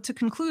allowed to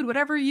conclude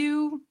whatever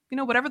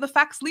whatever the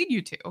facts lead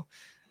you to.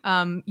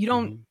 You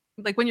don't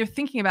like, when you're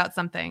thinking about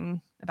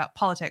something, about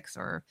politics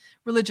or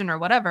religion or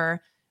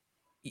whatever,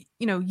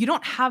 you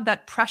don't have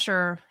that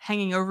pressure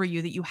hanging over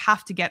you that you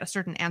have to get a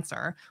certain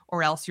answer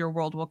or else your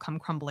world will come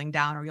crumbling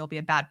down or you'll be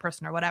a bad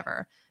person or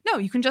whatever. No,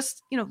 you can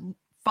just,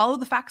 follow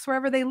the facts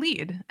wherever they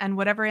lead, and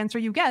whatever answer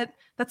you get,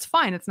 that's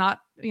fine. It's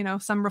not,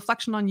 some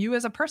reflection on you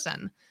as a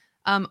person.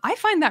 I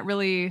find that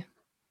really,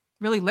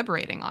 really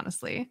liberating,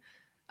 honestly.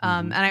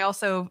 And I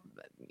also,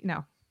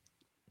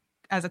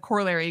 as a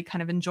corollary,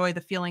 kind of enjoy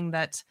the feeling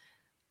that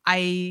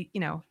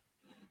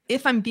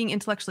if I'm being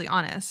intellectually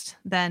honest,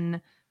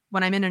 then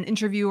when I'm in an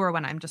interview or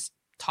when I'm just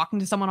talking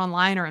to someone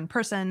online or in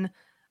person,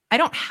 I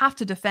don't have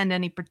to defend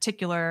any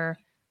particular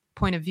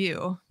point of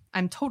view.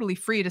 I'm totally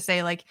free to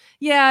say, like,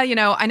 yeah,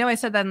 I know I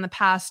said that in the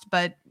past,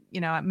 but,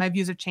 my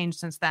views have changed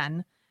since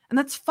then. And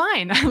that's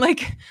fine.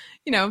 Like,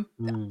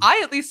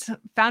 I at least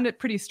found it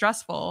pretty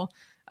stressful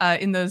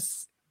in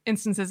those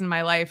instances in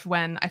my life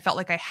when I felt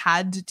like I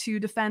had to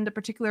defend a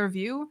particular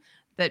view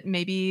that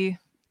maybe,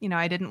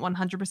 I didn't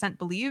 100%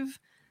 believe.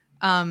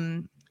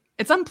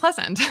 It's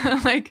unpleasant.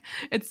 Like,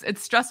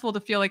 it's stressful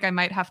to feel like I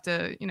might have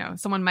to,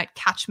 someone might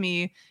catch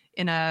me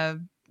in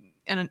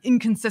an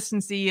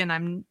inconsistency, and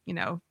I'm,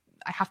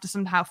 I have to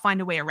somehow find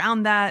a way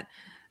around that.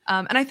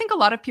 And I think a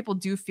lot of people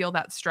do feel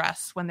that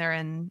stress when they're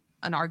in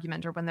an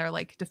argument or when they're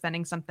like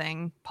defending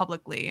something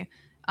publicly.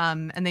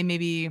 And they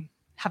maybe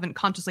haven't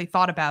consciously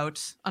thought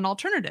about an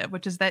alternative,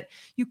 which is that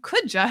you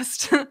could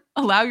just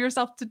allow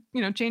yourself to,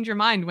 change your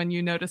mind when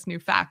you notice new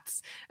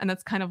facts. And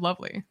that's kind of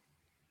lovely.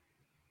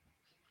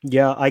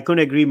 Yeah, I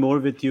couldn't agree more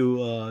with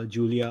you,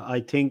 Julia.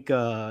 I think,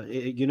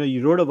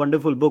 you wrote a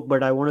wonderful book,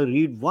 but I want to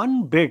read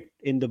one bit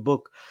in the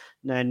book,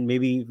 and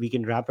maybe we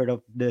can wrap it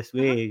up this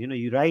way.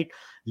 You write,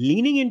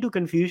 leaning into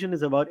confusion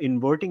is about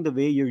inverting the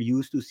way you're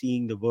used to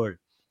seeing the world.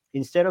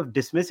 Instead of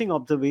dismissing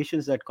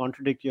observations that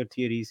contradict your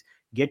theories,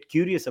 get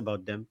curious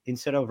about them.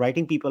 Instead of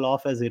writing people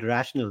off as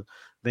irrational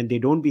when they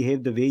don't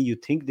behave the way you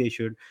think they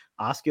should,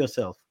 ask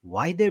yourself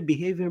why their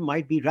behavior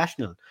might be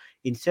rational.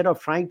 Instead of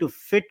trying to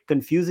fit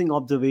confusing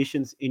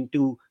observations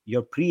into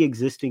your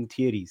pre-existing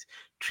theories,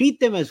 treat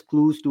them as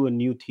clues to a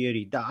new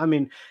theory. I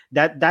mean,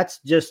 that's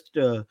just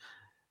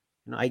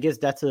I guess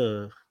that's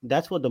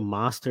what the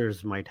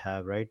masters might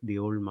have, right? The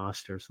old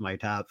masters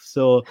might have.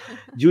 So,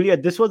 Julia,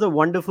 this was a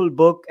wonderful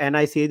book, and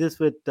I say this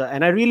with,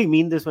 and I really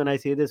mean this when I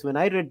say this. When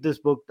I read this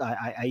book,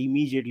 I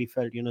immediately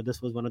felt,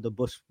 this was one of the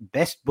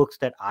best books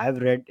that I've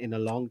read in a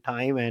long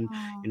time, and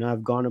Oh,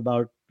 I've gone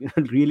about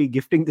really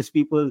gifting this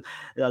people,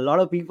 a lot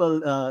of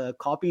people,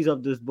 copies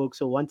of this book.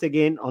 So once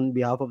again, on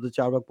behalf of the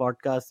Charvak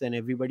podcast and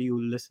everybody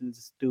who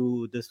listens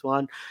to this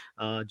one,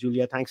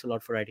 Julia, thanks a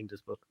lot for writing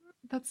this book.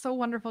 that's so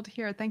wonderful to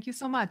hear. Thank you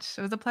so much.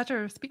 It was a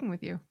pleasure speaking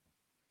with you.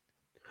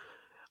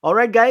 All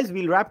right, guys,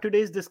 we'll wrap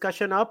today's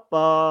discussion up.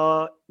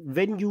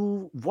 When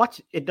you watch,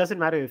 it doesn't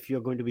matter if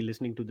you're going to be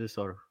listening to this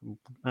or,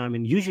 I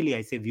mean, usually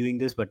I say viewing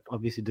this, but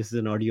obviously this is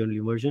an audio only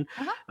version.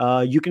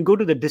 You can go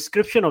to the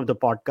description of the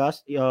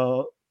podcast,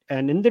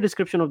 and in the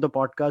description of the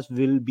podcast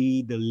will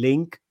be the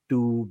link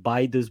to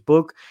buy this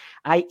book.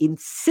 I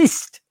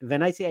insist,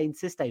 when I say I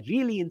insist, I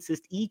really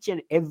insist, each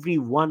and every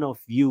one of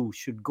you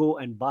should go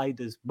and buy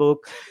this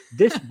book.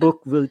 This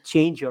book will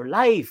change your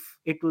life.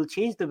 It will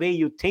change the way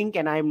you think,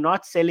 and I'm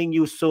not selling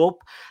you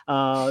soap.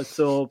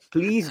 So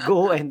please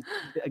go and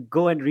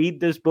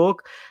read this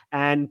book,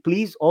 and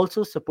please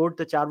also support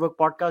the Charvak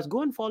podcast.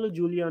 Go and follow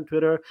Julia on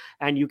Twitter,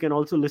 and you can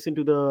also listen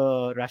to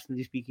the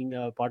Rationally Speaking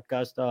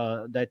podcast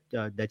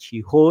that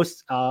she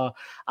hosts.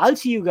 I'll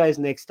see you guys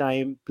next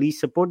time. Please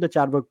support the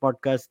Charvak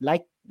podcast,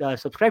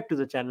 subscribe to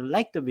the channel,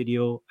 like the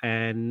video,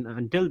 and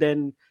until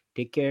then,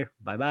 take care.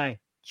 Bye bye.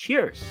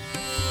 Cheers.